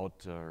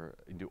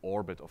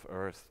orbit of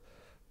Earth,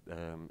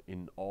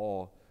 in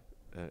awe,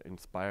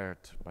 inspired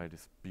by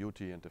this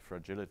beauty and the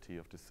fragility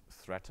of this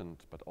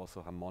threatened but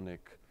also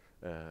harmonic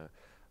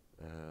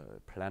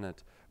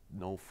planet,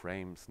 no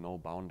frames, no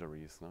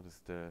boundaries. No?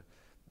 This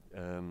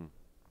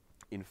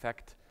in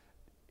fact,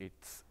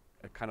 it's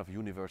a kind of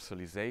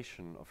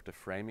universalization of the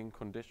framing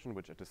condition,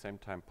 which at the same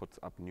time puts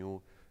up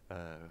new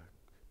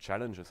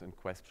challenges and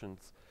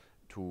questions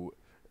to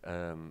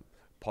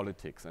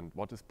politics. And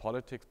what is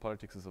politics?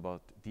 Politics is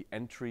about the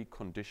entry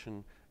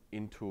condition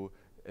into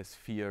a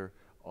sphere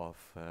of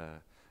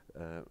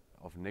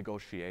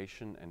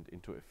negotiation and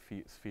into a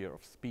sphere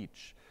of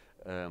speech,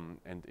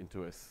 and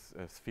into a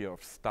sphere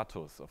of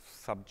status, of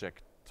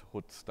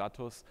subjecthood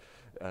status,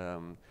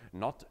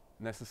 not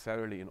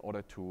necessarily in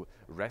order to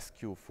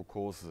rescue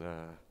Foucault's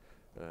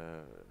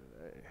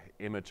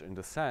image in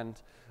the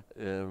sand,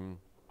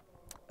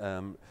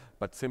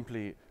 but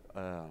simply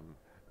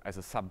as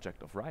a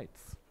subject of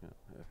rights,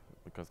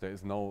 because there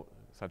is no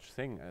such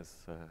thing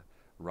as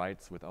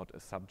rights without a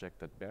subject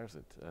that bears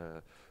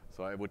it.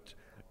 So I would,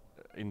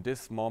 in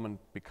this moment,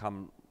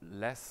 become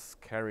less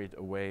carried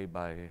away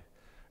by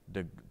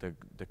the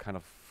kind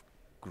of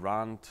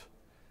grand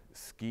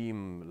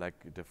scheme,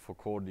 like the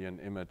Foucauldian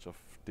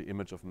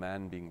image of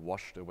man being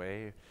washed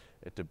away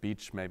at the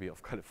beach, maybe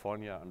of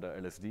California under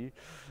LSD,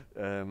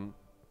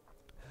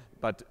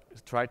 but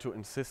try to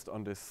insist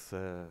on this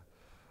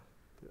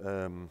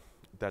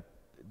that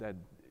the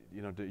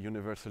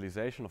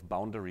universalization of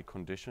boundary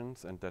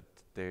conditions, and that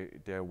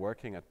they're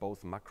working at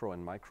both macro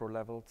and micro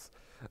levels,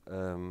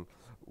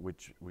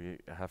 which we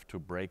have to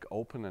break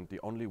open. And the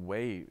only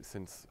way,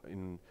 since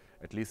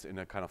at least in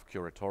a kind of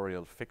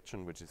curatorial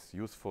fiction, which is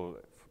useful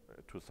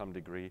to some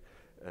degree,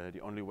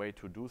 the only way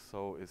to do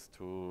so is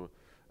to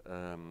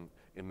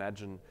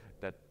imagine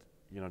that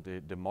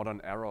the modern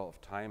era of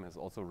time has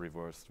also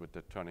reversed with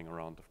the turning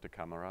around of the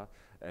camera,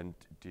 and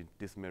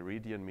this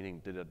meridian,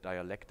 meaning the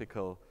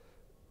dialectical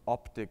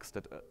optics,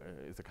 that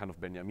is a kind of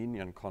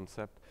Benjaminian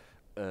concept,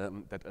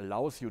 that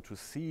allows you to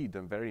see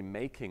the very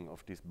making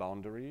of these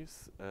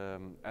boundaries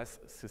as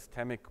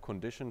systemic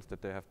conditions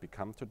that they have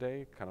become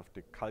today, kind of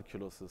the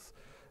calculuses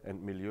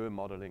and milieu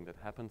modeling that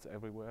happens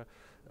everywhere,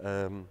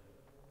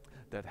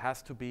 that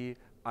has to be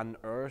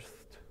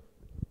unearthed,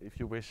 if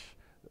you wish,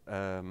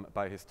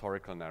 by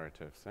historical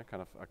narratives,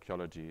 kind of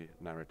archaeology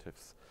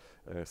narratives,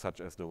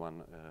 such as the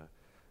one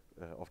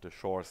of the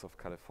shores of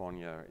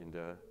California in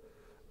the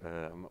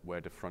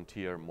where the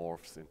frontier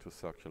morphs into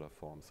circular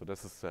form. So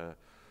this is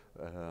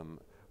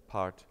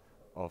part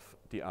of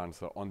the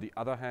answer. On the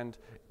other hand,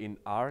 in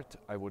art,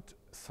 I would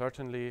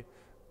certainly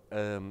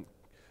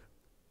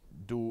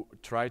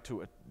try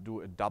to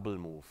do a double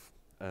move.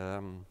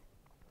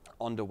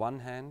 On the one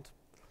hand,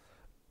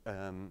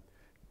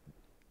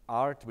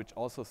 art, which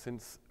also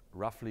since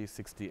roughly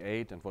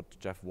 '68 and what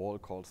Jeff Wall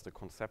calls the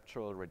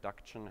conceptual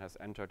reduction, has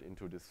entered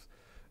into this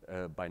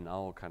by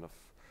now kind of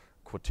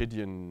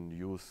quotidian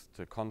used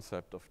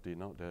concept of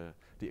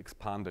the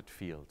expanded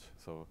field.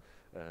 So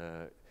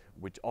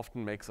which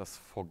often makes us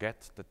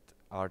forget that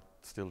art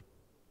still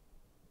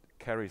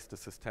carries the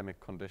systemic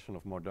condition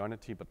of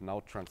modernity, but now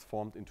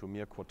transformed into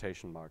mere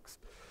quotation marks.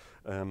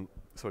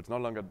 So it's no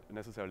longer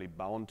necessarily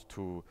bound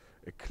to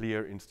a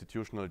clear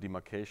institutional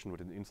demarcation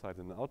with an inside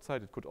and an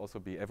outside. It could also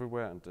be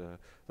everywhere, and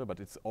but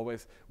it's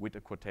always with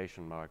a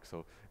quotation mark.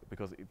 So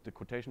because if the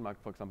quotation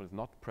mark, for example, is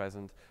not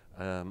present,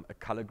 a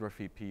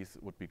calligraphy piece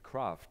would be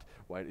craft,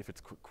 while if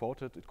it's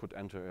quoted, it could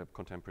enter a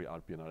contemporary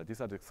art biennale.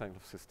 These are the kind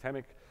of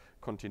systemic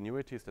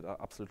continuities that are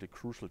absolutely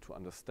crucial to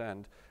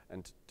understand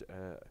and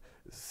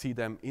see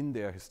them in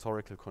their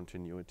historical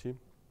continuity,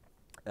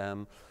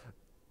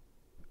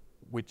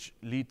 which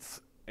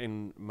leads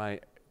in my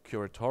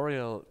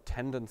curatorial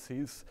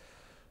tendencies,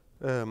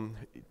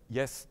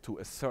 yes, to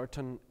a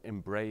certain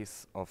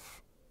embrace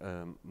of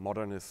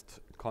modernist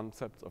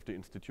concepts of the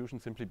institution,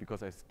 simply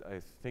because I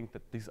think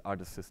that these are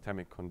the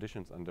systemic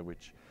conditions under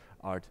which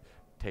art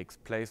takes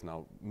place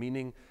now,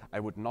 meaning I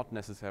would not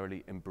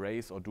necessarily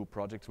embrace or do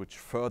projects which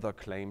further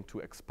claim to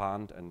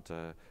expand and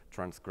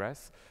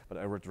transgress, but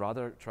I would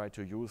rather try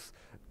to use,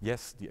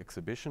 yes, the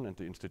exhibition and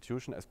the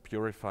institution as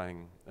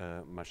purifying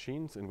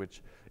machines in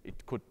which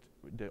it could,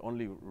 the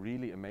only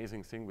really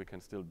amazing thing we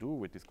can still do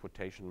with these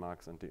quotation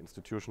marks and the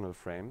institutional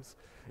frames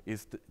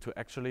is to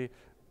actually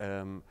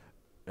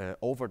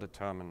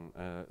overdetermine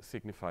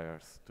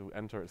signifiers, to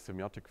enter a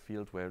semiotic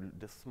field where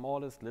the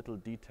smallest little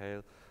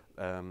detail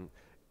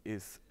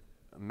is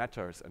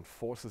matters and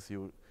forces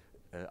you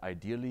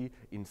ideally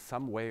in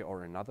some way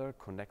or another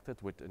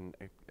connected with an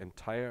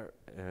entire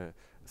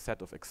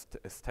set of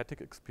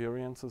aesthetic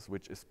experiences,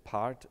 which is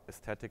part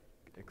aesthetic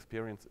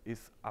experience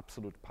is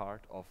absolute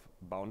part of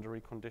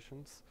boundary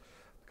conditions,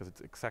 because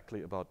it's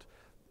exactly about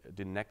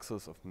the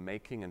nexus of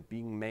making and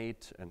being made,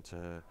 and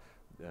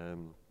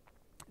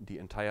the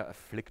entire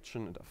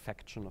affliction and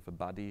affection of a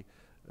body,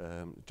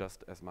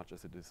 just as much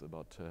as it is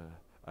about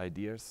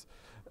ideas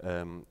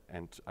and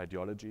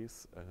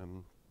ideologies.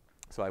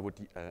 So I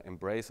would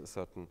embrace a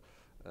certain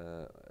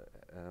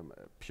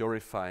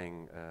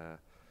purifying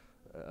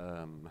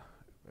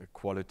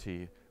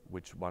quality,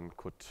 which one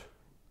could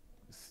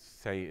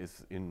say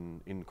is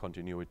in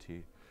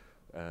continuity.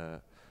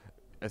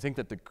 I think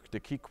that the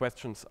key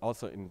questions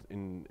also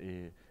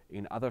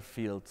in other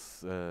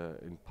fields,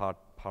 in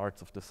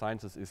parts of the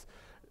sciences, is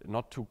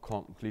not to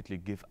completely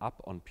give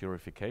up on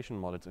purification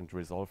models and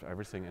resolve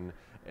everything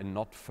in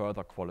not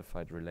further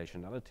qualified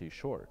relationality,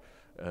 sure.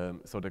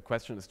 So the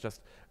question is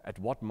just, at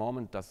what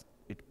moment does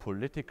it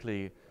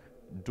politically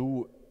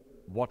do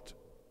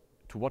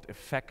to what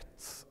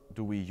effects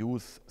do we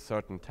use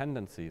certain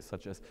tendencies,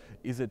 such as,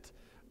 is it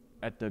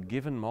at the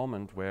given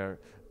moment where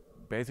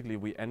basically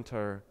we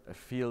enter a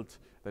field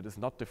that is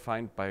not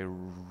defined by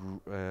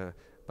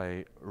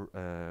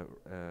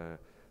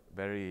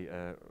very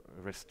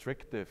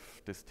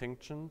restrictive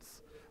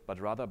distinctions, but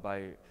rather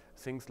by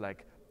things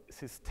like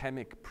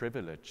systemic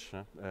privilege.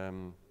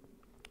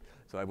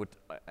 So I would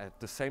at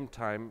the same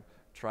time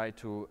try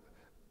to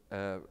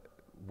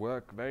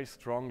work very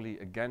strongly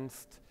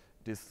against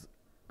this,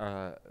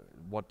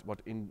 what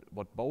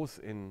both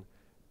in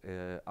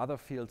other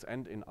fields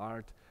and in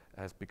art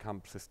has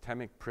become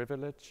systemic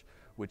privilege,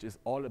 which is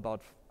all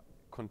about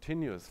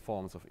continuous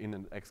forms of in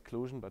and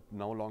exclusion, but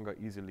no longer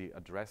easily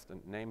addressed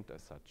and named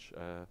as such.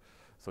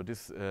 So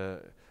this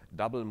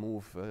double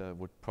move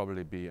would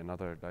probably be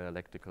another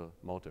dialectical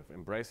motive,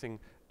 embracing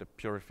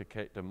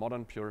the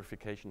modern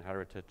purification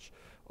heritage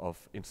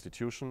of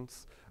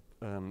institutions,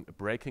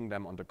 breaking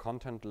them on the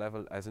content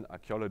level as an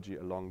archaeology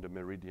along the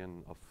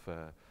meridian of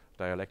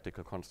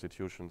dialectical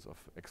constitutions of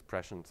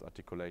expressions,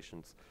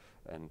 articulations,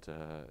 and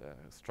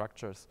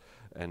structures,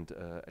 and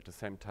at the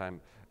same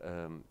time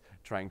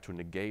trying to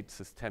negate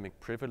systemic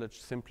privilege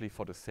simply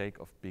for the sake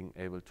of being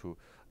able to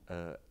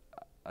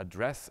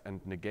address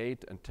and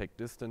negate and take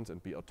distance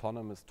and be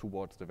autonomous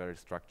towards the very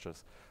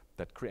structures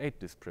that create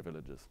these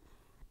privileges.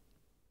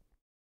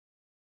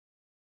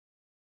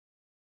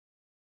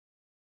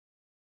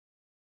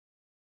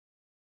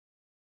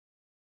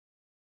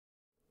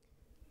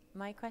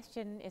 My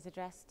question is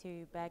addressed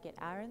to Birgit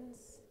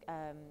Ahrens,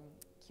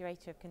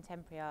 Curator of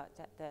Contemporary Art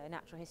at the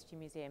Natural History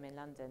Museum in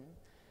London.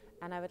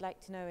 And I would like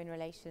to know, in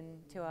relation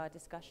to our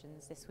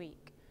discussions this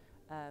week,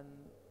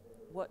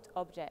 what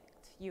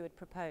object you would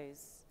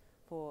propose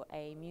for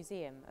a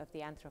museum of the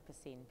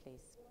Anthropocene,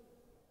 please.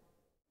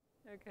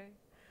 Okay.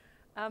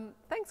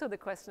 Thanks for the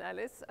question,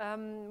 Alice.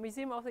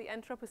 Museum of the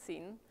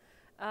Anthropocene.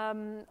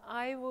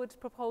 I would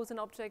propose an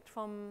object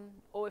from,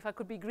 or if I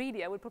could be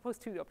greedy, I would propose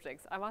 2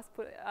 objects. I must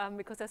put,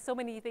 because there's so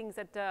many things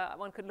that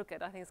one could look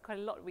at. I think it's quite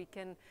a lot we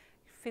can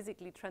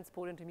physically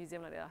transport into a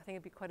museum like that. I think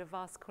it'd be quite a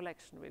vast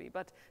collection, really.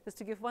 But just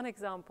to give one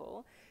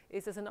example,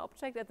 there's an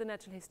object at the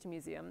Natural History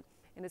Museum,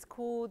 and it's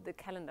called the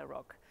Calendar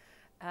Rock.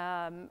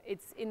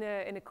 It's in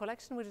a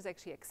collection which is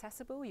actually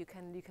accessible. You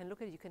can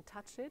look at it, you can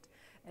touch it,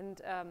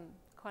 and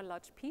quite a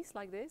large piece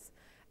like this.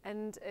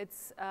 And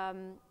it's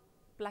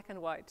black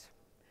and white.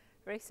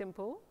 Very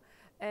simple,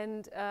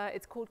 and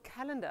it's called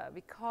calendar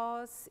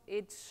because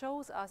it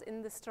shows us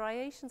in the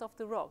striations of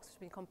the rocks, which have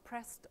been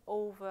compressed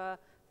over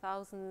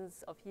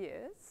thousands of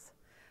years,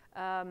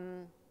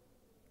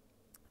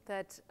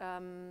 that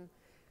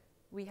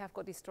we have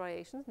got these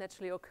striations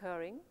naturally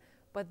occurring.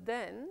 But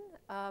then,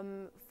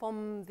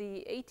 from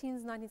the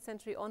 18th, 19th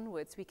century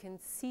onwards, we can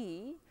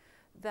see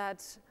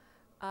that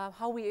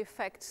how we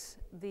affect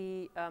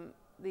the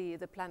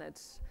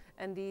planet,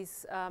 and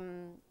these.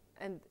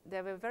 And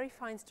there were very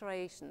fine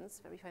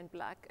striations, very fine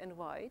black and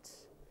white,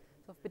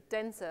 sort of a bit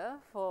denser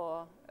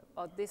for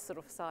about this sort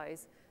of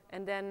size.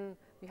 And then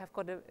we have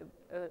got a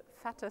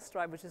fatter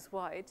stripe, which is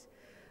white,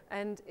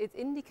 and it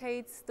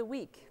indicates the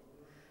week.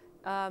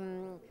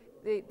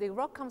 The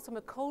rock comes from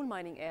a coal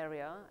mining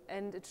area,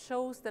 and it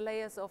shows the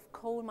layers of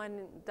coal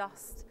mining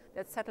dust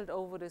that settled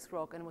over this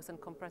rock and was then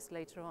compressed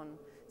later on.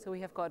 So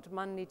we have got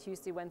Monday,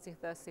 Tuesday, Wednesday,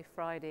 Thursday,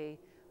 Friday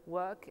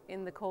work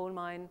in the coal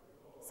mine,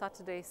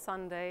 Saturday,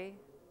 Sunday.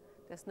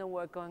 There's no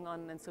work going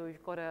on, and so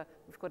we've got a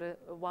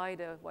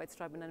wider white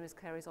stripe, and then this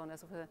carries on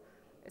as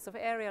of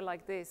an area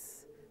like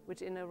this,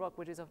 which in a rock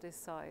which is of this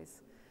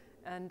size,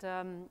 and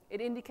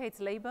it indicates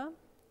labor.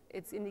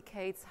 It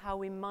indicates how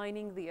we're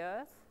mining the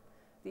earth,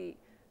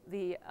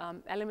 the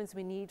elements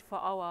we need for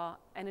our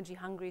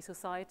energy-hungry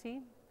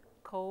society,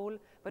 coal,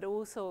 but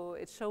also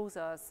it shows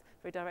us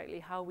very directly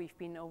how we've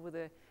been over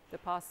the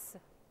past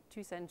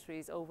 2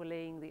 centuries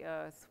overlaying the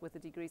earth with the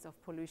degrees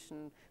of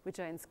pollution which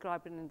are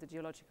inscribed in the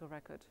geological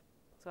record.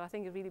 So I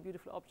think a really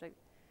beautiful object.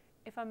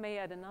 If I may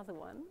add another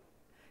one,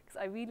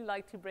 because I really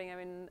like to bring,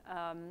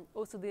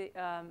 also the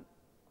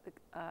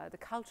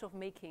culture of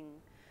making.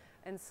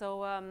 And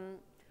so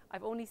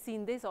I've only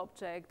seen this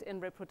object in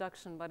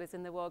reproduction, but it's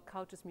in the World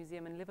Cultures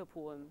Museum in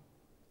Liverpool,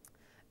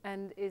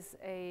 and is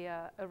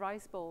a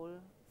rice bowl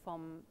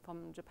from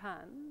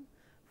Japan,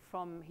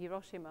 from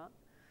Hiroshima.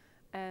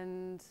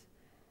 And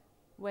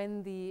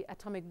when the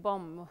atomic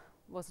bomb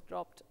was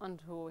dropped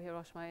onto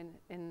Hiroshima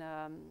in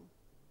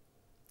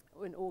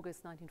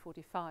August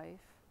 1945,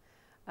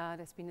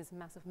 there's been this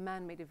massive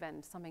man-made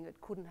event, something that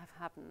couldn't have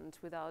happened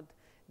without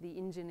the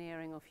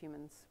engineering of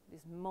humans.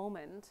 This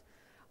moment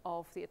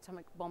of the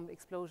atomic bomb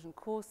explosion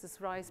caused this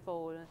rice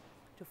bowl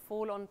to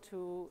fall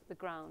onto the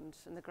ground,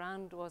 and the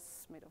ground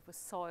was made of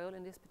soil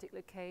in this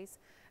particular case,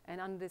 and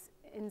under this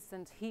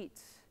instant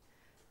heat,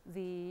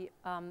 the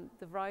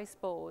rice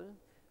bowl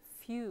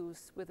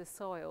fused with the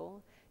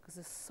soil, because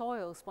the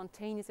soil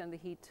spontaneously under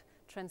heat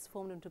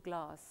transformed into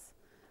glass,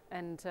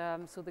 and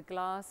so the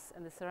glass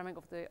and the ceramic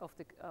of the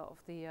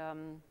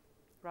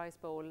rice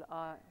bowl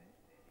are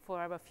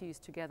forever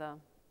fused together,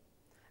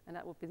 and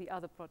that would be the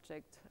other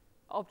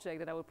object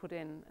that I would put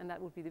in, and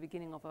that would be the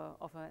beginning of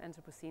an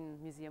Anthropocene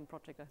museum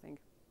project, I think.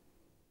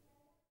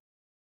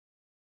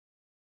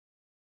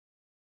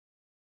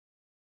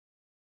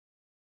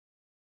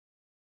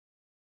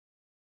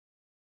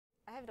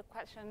 I have the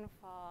question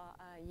for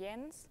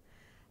Jens,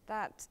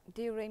 that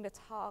during the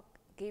talk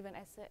given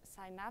at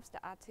SYNAPSE, the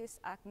artist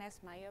Agnes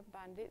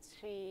Meyer-Bandit,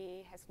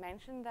 she has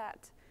mentioned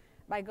that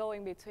by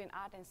going between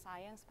art and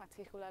science,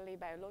 particularly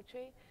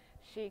biology,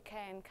 she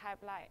can kind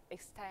of like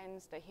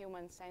extend the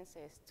human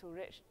senses to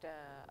reach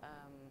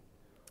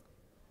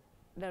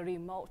the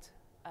remote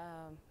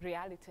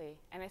reality.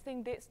 And I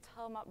think this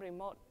term of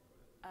remote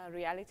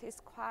reality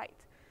is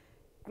quite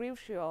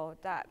crucial,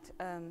 that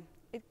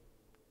it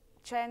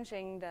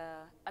changing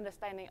the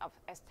understanding of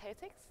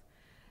aesthetics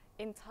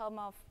in terms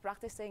of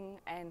practicing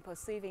and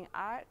perceiving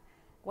art,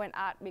 when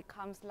art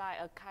becomes like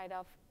a kind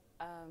of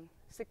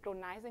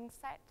synchronizing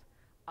set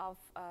of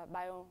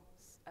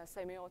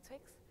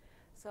biosemiotics.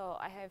 So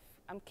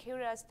I'm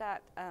curious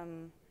that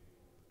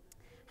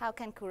how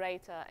can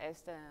curator,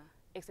 as the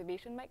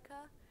exhibition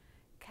maker,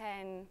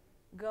 can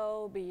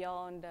go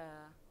beyond the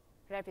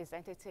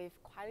representative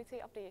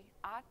quality of the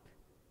art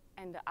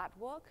and the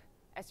artwork,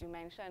 as you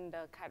mentioned,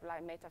 the kind of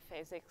like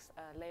metaphysics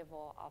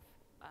level of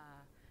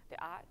the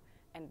art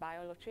and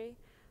biology.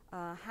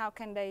 How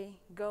can they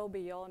go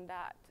beyond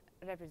that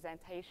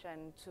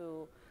representation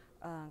to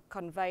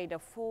convey the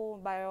full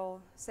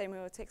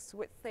biosemiotics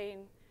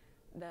within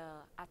the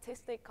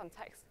artistic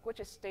context,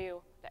 which is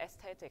still the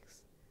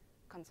aesthetics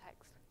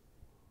context?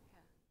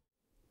 Yeah.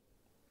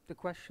 The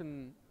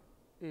question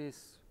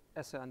is,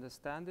 as I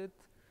understand it,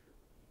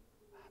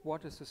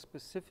 what is a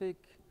specific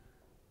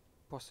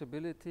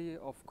possibility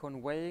of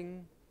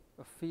conveying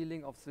a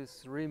feeling of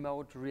this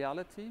remote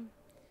reality,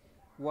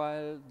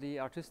 while the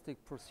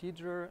artistic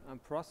procedure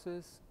and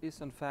process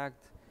is in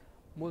fact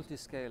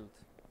multi-scaled.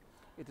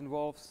 It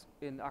involves,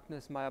 in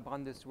Agnes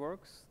Meyer-Bandit's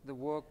works, the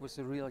work with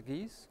the real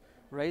geese,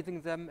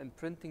 raising them,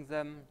 imprinting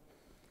them,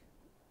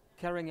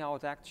 carrying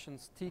out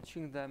actions,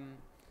 teaching them,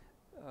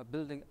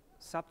 building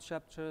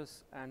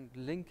sub-chapters and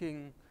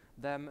linking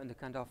them in a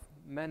kind of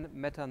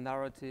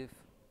meta-narrative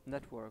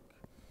network.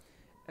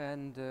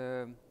 And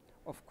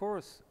of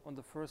course, on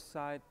the first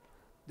side,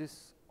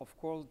 this of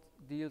course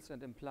deals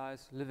and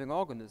implies living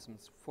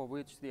organisms for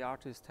which the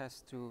artist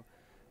has to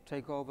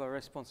take over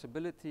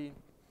responsibility.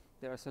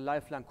 There is a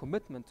lifelong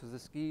commitment to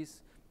these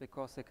geese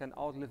because they can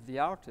outlive the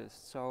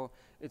artist. So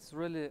it's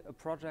really a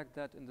project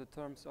that, in the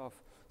terms of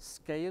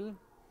scale,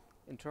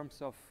 in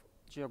terms of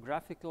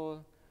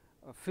geographical,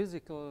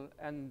 physical,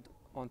 and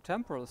on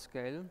temporal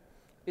scale,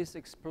 is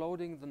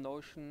exploding the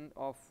notion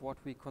of what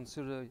we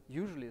consider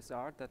usually as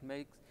art. That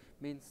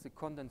means the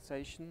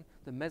condensation,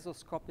 the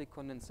mesoscopic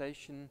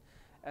condensation,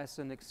 as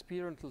an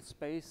experiential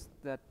space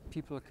that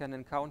people can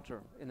encounter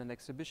in an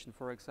exhibition,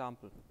 for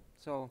example.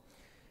 So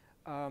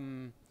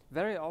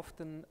very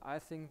often I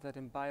think that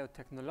in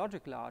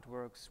biotechnological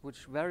artworks,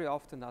 which very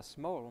often are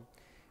small,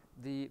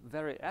 the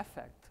very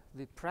affect,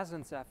 the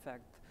presence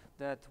affect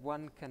that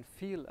one can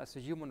feel as a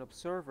human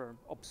observer,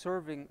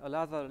 observing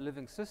another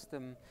living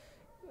system,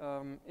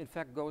 in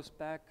fact goes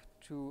back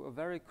to a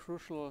very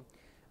crucial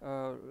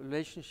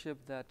relationship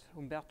that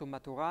Umberto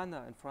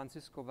Maturana and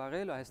Francisco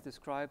Varela has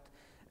described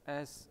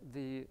as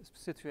the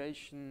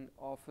situation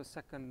of a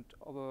second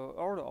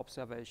order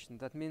observation.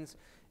 That means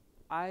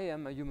I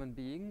am a human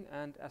being,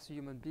 and as a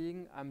human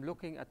being I'm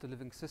looking at the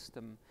living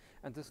system,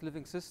 and this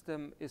living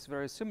system is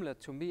very similar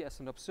to me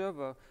as an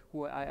observer,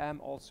 who I am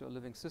also a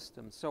living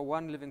system. So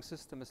one living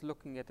system is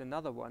looking at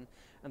another one,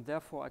 and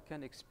therefore I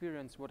can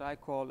experience what I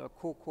call a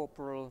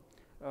co-corporal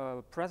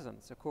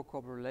presence, a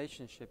co-corporal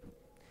relationship.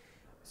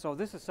 So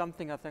this is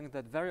something I think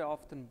that very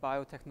often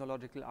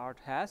biotechnological art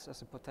has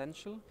as a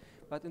potential,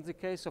 but in the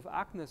case of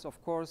Agnes, of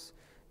course,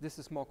 this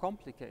is more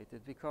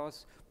complicated,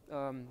 because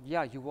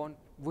yeah, you won't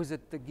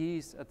visit the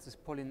geese at this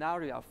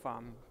Pollinaria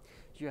farm.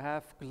 you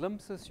have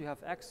glimpses, you have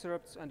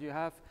excerpts, and you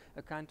have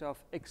a kind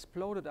of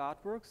exploded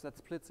artworks that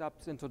splits up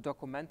into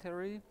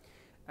documentary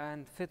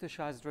and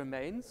fetishized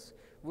remains,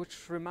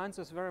 which reminds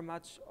us very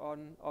much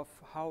of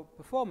how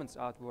performance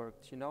art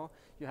worked. You know,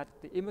 you had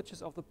the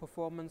images of the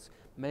performance,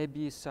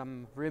 maybe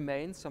some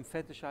remains, some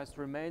fetishized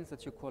remains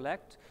that you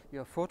collect, you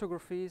have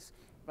photographies,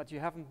 but you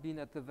haven't been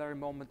at the very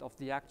moment of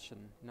the action.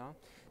 You know?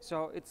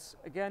 So it's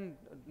again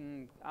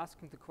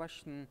asking the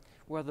question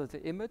whether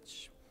the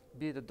image,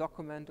 be it a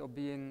document or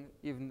being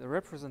even a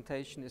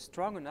representation, is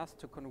strong enough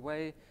to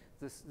convey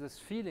this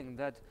feeling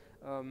that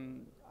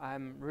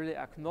I'm really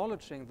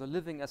acknowledging the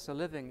living as a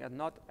living and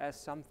not as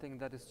something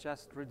that is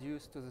just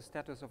reduced to the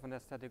status of an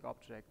aesthetic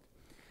object.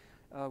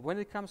 When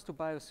it comes to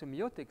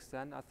biosemiotics,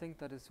 then, I think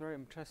that is very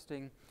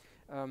interesting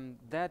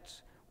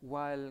that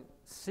while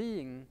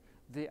seeing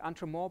the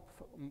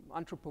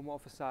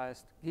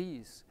anthropomorphized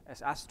geese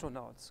as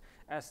astronauts,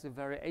 as the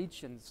very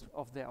agents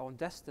of their own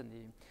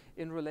destiny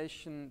in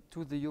relation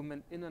to the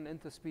human in an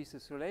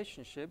interspecies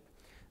relationship,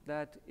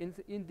 that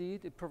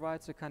indeed it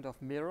provides a kind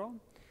of mirror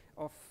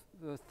of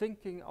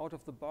thinking out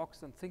of the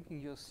box and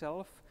thinking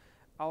yourself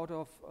out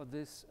of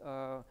this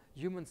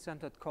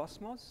human-centered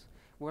cosmos,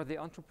 where the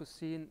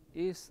Anthropocene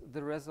is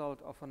the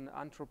result of an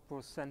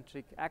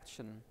anthropocentric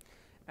action.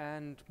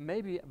 And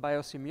maybe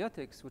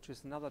biosemiotics, which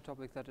is another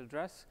topic that I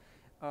address,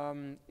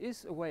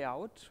 is a way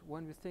out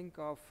when we think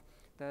of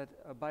that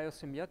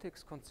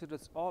biosemiotics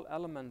considers all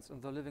elements in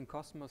the living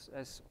cosmos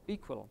as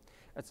equal.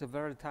 It's a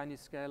very tiny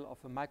scale of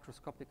a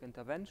microscopic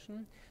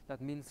intervention.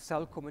 That means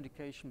cell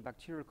communication,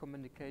 bacterial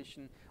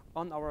communication,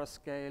 on our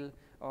scale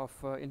of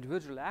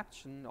individual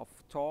action, of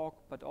talk,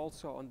 but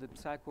also on the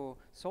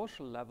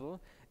psychosocial level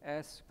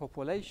as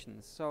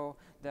populations. So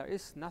there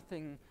is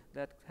nothing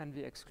that can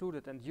be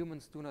excluded, and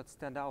humans do not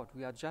stand out.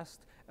 We are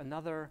just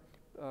another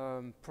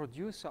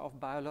producer of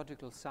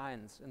biological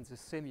science in the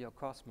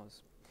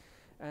semiocosmos.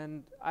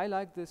 And I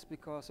like this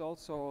because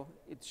also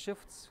it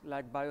shifts,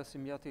 like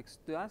biosemiotics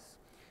does,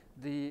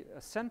 the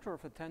center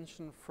of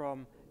attention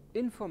from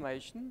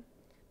information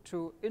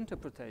to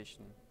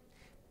interpretation.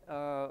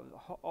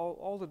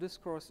 All the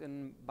discourse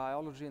in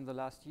biology in the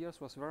last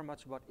years was very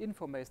much about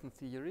information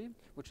theory,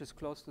 which is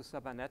close to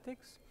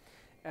cybernetics.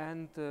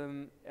 And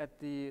at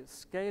the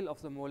scale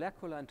of the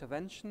molecular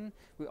intervention,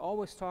 we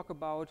always talk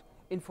about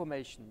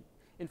information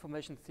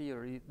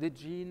theory. The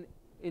gene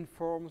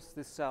informs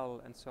the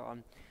cell and so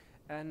on.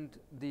 And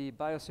the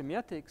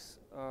biosemiotics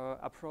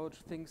approach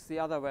things the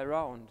other way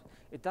around.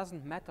 It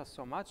doesn't matter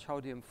so much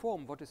how they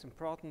inform. What is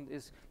important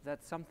is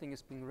that something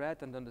is being read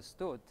and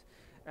understood.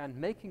 And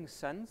making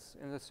sense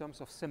in the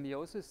terms of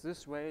semiosis,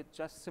 this way it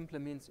just simply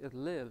means it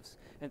lives.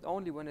 And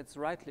only when it's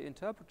rightly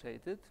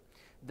interpreted,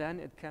 then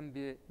it can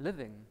be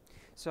living.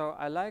 So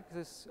I like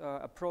this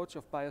approach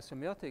of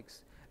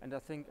biosemiotics, and I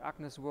think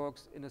Agnes'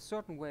 works in a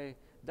certain way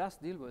does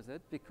deal with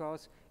it,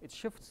 because it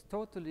shifts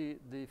totally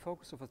the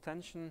focus of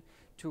attention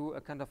to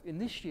a kind of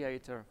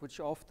initiator,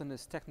 which often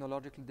is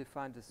technologically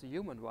defined as a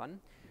human one,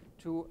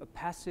 to a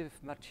passive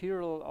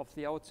material of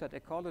the outside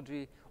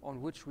ecology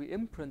on which we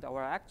imprint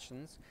our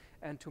actions,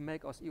 and to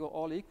make us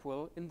all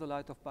equal in the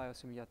light of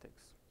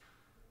biosemiotics.